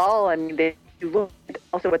 overall, I mean, you look at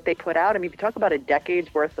also what they put out. I mean, if you talk about a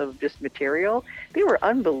decade's worth of just material, they were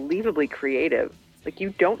unbelievably creative. Like,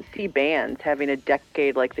 you don't see bands having a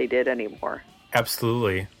decade like they did anymore.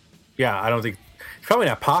 Absolutely. Yeah, I don't think it's probably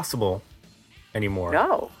not possible anymore.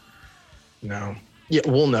 No. Yeah,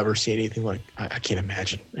 we'll never see anything like, I can't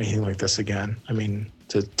imagine anything like this again. I mean,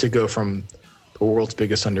 to go from the world's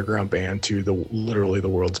biggest underground band to literally the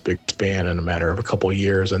world's biggest band in a matter of a couple of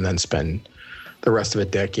years, and then spend the rest of a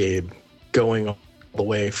decade going all the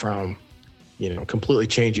way from, completely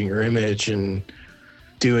changing your image and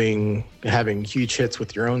having huge hits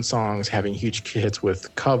with your own songs, having huge hits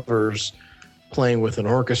with covers, playing with an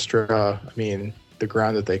orchestra. I mean, the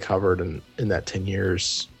ground that they covered in that 10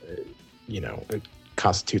 years, it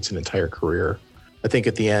constitutes an entire career. I think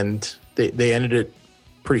at the end, they ended it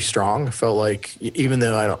pretty strong. I felt like, even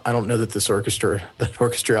though I don't know that that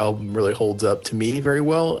orchestra album really holds up to me very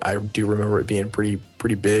well, I do remember it being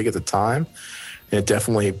pretty big at the time. And it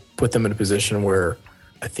definitely put them in a position where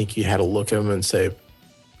I think you had to look at them and say,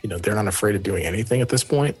 they're not afraid of doing anything at this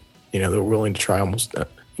point. They're willing to try almost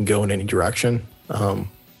and go in any direction,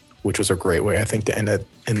 which was a great way, I think, to end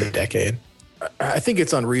the decade. I think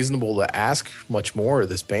it's unreasonable to ask much more of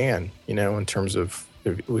this band, in terms of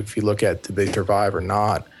if you look at did they survive or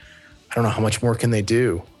not. I don't know how much more can they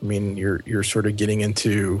do. I mean, you're sort of getting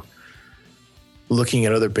into looking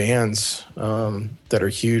at other bands that are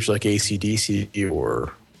huge, like AC/DC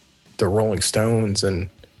or the Rolling Stones, and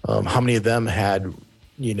how many of them had,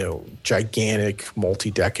 gigantic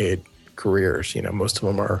multi-decade careers. Most of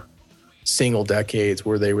them are single decades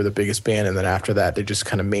where they were the biggest band, and then after that, they just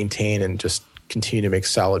kind of maintain and just continue to make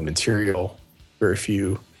solid material. Very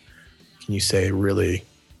few, can you say, really,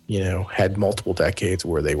 had multiple decades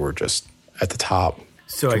where they were just at the top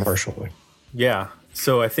commercially.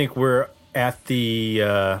 So I think we're at the,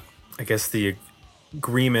 the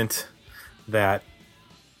agreement that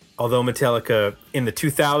although Metallica in the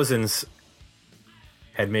 2000s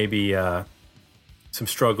had maybe some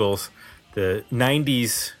struggles, the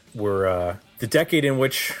 90s were the decade in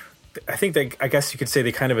which I guess you could say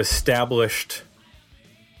they kind of established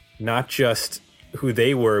not just who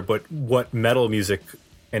they were, but what metal music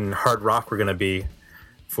and hard rock were going to be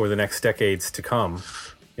for the next decades to come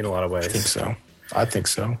in a lot of ways. I think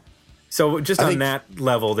so. So just on that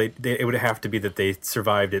level, it would have to be that they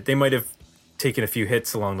survived it. They might have taken a few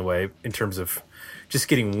hits along the way in terms of just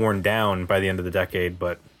getting worn down by the end of the decade,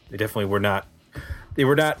 but they definitely were not. They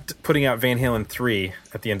were not putting out Van Halen 3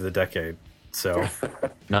 at the end of the decade. So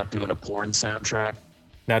not doing a porn soundtrack.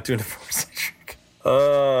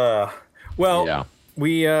 Well, yeah.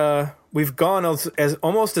 We've gone as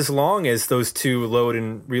almost as long as those two Load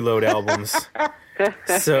and Reload albums.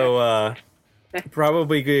 So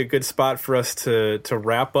probably a good spot for us to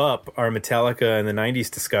wrap up our Metallica in the 90s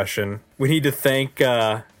discussion. We need to thank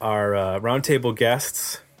our roundtable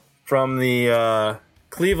guests from the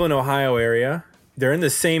Cleveland, Ohio area. They're in the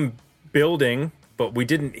same building, but we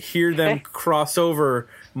didn't hear them cross over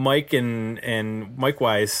mic and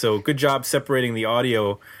mic-wise, so good job separating the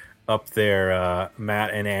audio up there,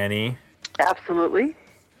 Matt and Annie. Absolutely.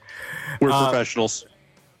 We're professionals.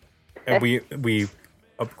 And we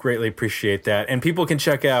greatly appreciate that. And people can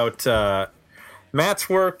check out Matt's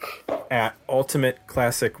work at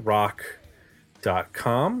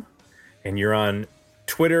ultimateclassicrock.com. And you're on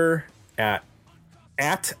Twitter at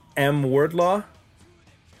MWordlaw.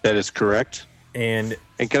 That is correct. And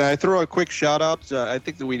can I throw a quick shout out? I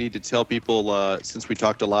think that we need to tell people, since we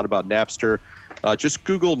talked a lot about Napster, just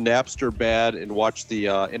Google Napster bad and watch the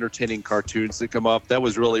entertaining cartoons that come up. That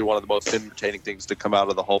was really one of the most entertaining things to come out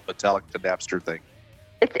of the whole Metallica Napster thing.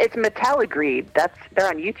 It's Metalligreed. They're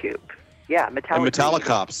on YouTube. Yeah, Metalligreed. And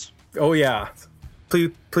Metallicops. Oh yeah,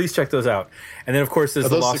 please check those out. And then of course there's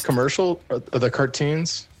the commercial, or the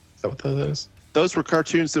cartoons. Is that what that is? Those were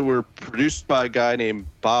cartoons that were produced by a guy named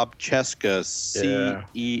Bob Cheska,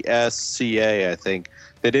 Cesca, I think.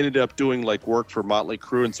 That ended up doing work for Motley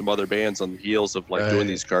Crue and some other bands on the heels of doing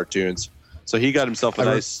these cartoons. So he got himself a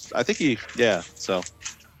nice. I think So.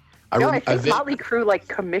 I think Motley Crue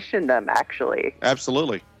commissioned them actually.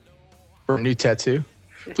 Absolutely. For a new tattoo.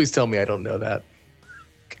 Please tell me I don't know that.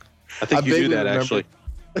 I think you do that actually.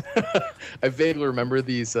 I vaguely remember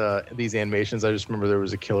these animations. I just remember there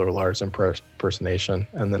was a Killer Lars impersonation,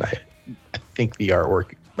 and then I think the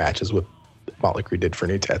artwork matches what Motley Crue did for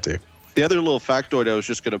New Tattoo. The other little factoid I was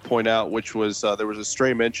just going to point out, which was there was a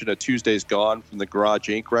stray mention of Tuesday's Gone from the Garage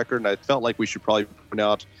Inc. record, and I felt like we should probably point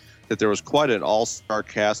out that there was quite an all-star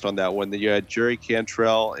cast on that one. You had Jerry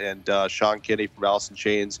Cantrell and Sean Kenny from Alice in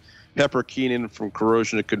Chains, Pepper Keenan from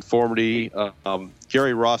Corrosion of Conformity,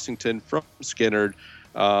 Gary Rossington from Skynyrd,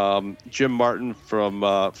 Jim Martin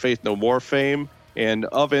from Faith No More fame, and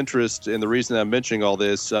of interest, and the reason I'm mentioning all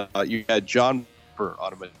this, you had John Pepper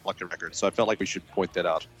on a Metallica record, so I felt like we should point that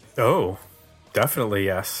out. Oh, definitely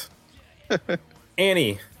yes.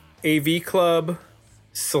 Annie, AV Club,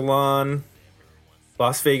 Salon,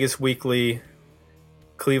 Las Vegas Weekly,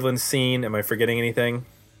 Cleveland Scene. Am I forgetting anything?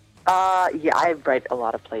 Yeah, I write a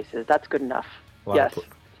lot of places. That's good enough. Yes.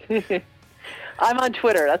 I'm on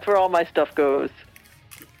Twitter. That's where all my stuff goes.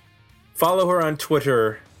 Follow her on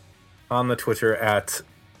Twitter, at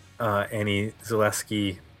Annie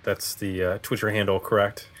Zaleski. That's the Twitter handle,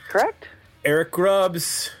 correct? Correct. Eric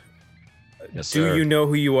Grubbs, Yes, Do sir. You Know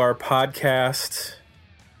Who You Are podcast,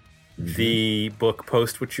 the book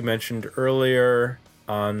post, which you mentioned earlier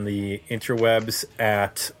on the interwebs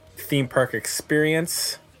at Theme Park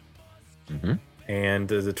Experience. And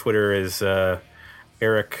the Twitter is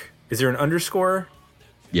Eric. Is there an underscore?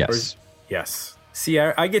 Yes. Yes. See,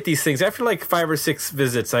 I get these things after like 5 or 6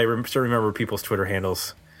 visits. I start to remember people's Twitter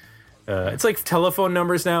handles. It's like telephone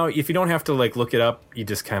numbers now. If you don't have to like look it up, you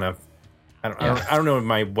just kind of. I don't know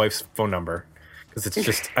my wife's phone number because it's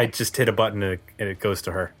just I just hit a button and it goes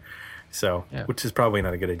to her. So, which is probably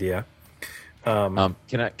not a good idea. Can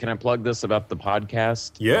I plug this about the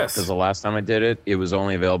podcast? Yes. Because the last time I did it, it was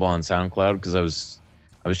only available on SoundCloud because I was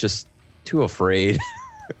just too afraid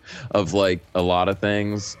of like a lot of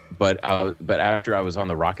things. But after I was on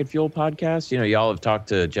the Rocket Fuel podcast, y'all have talked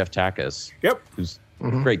to Jeff Takis. Yep. Who's a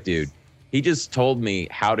great dude. He just told me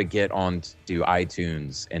how to get on to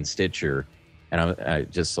iTunes and Stitcher. And I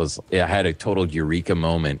had a total eureka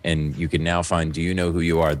moment. And you can now find Do You Know Who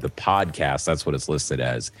You Are, the podcast. That's what it's listed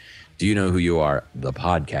as. Do You Know Who You Are, the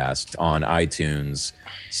podcast on iTunes,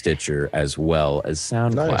 Stitcher, as well as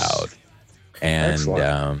SoundCloud. Nice.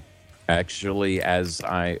 And actually, as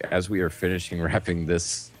we are wrapping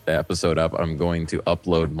this episode up, I'm going to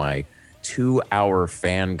upload my 2-hour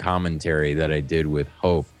fan commentary that I did with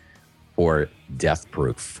Hope for Death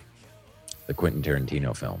Proof, the Quentin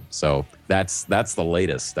Tarantino film. So that's the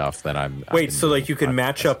latest stuff that I'm. Wait, so like you can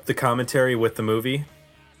match up the commentary with the movie?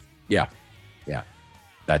 Yeah.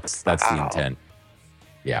 That's the intent.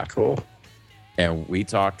 Yeah. Cool. And we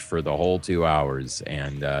talked for the whole 2 hours,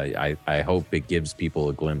 and I hope it gives people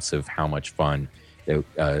a glimpse of how much fun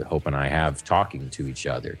that Hope and I have talking to each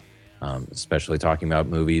other, especially talking about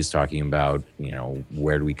movies, talking about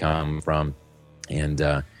where do we come from, and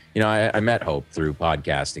I met Hope through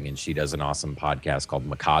podcasting, and she does an awesome podcast called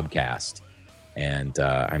Macabrecast, and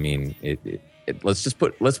I mean let's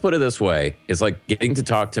put it this way: it's like getting to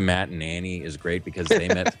talk to Matt and Annie is great because they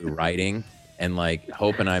met through writing. And like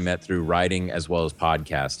Hope and I met through writing as well as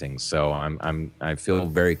podcasting, so I feel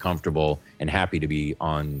very comfortable and happy to be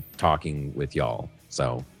on talking with y'all.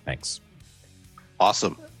 So thanks.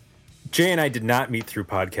 Awesome. Jay and I did not meet through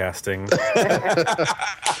podcasting.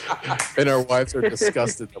 And our wives are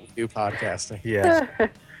disgusted that we do podcasting. Yeah,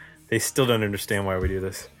 they still don't understand why we do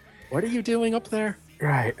this. What are you doing up there?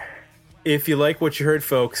 Right. If you like what you heard,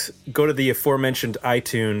 folks, go to the aforementioned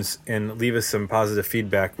iTunes and leave us some positive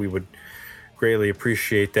feedback. We would greatly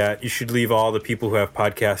appreciate that. You should leave all the people who have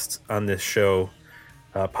podcasts on this show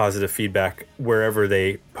positive feedback wherever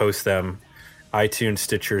they post them. iTunes,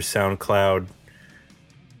 Stitcher, SoundCloud,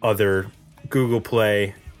 other Google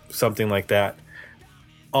Play, something like that.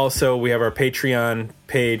 Also, we have our Patreon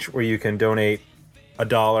page where you can donate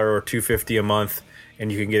 $1 or $2.50 a month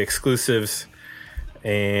and you can get exclusives,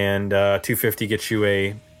 and $2.50 gets you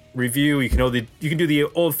a review. You can do the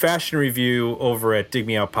old-fashioned review over at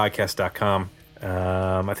digmeoutpodcast.com.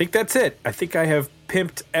 I think that's it. I think I have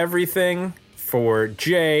pimped everything for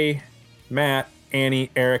Jay, Matt, Annie,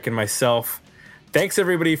 Eric, and myself. Thanks,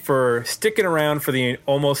 everybody, for sticking around for the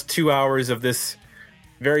almost 2 hours of this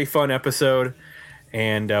very fun episode.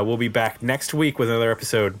 And we'll be back next week with another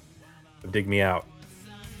episode of Dig Me Out.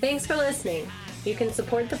 Thanks for listening. You can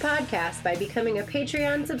support the podcast by becoming a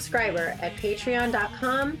Patreon subscriber at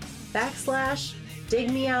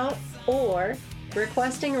patreon.com/digmeout or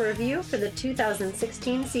requesting a review for the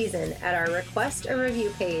 2016 season at our Request a Review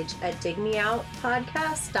page at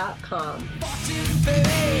digmeoutpodcast.com. Watching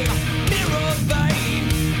fame, mirror fame.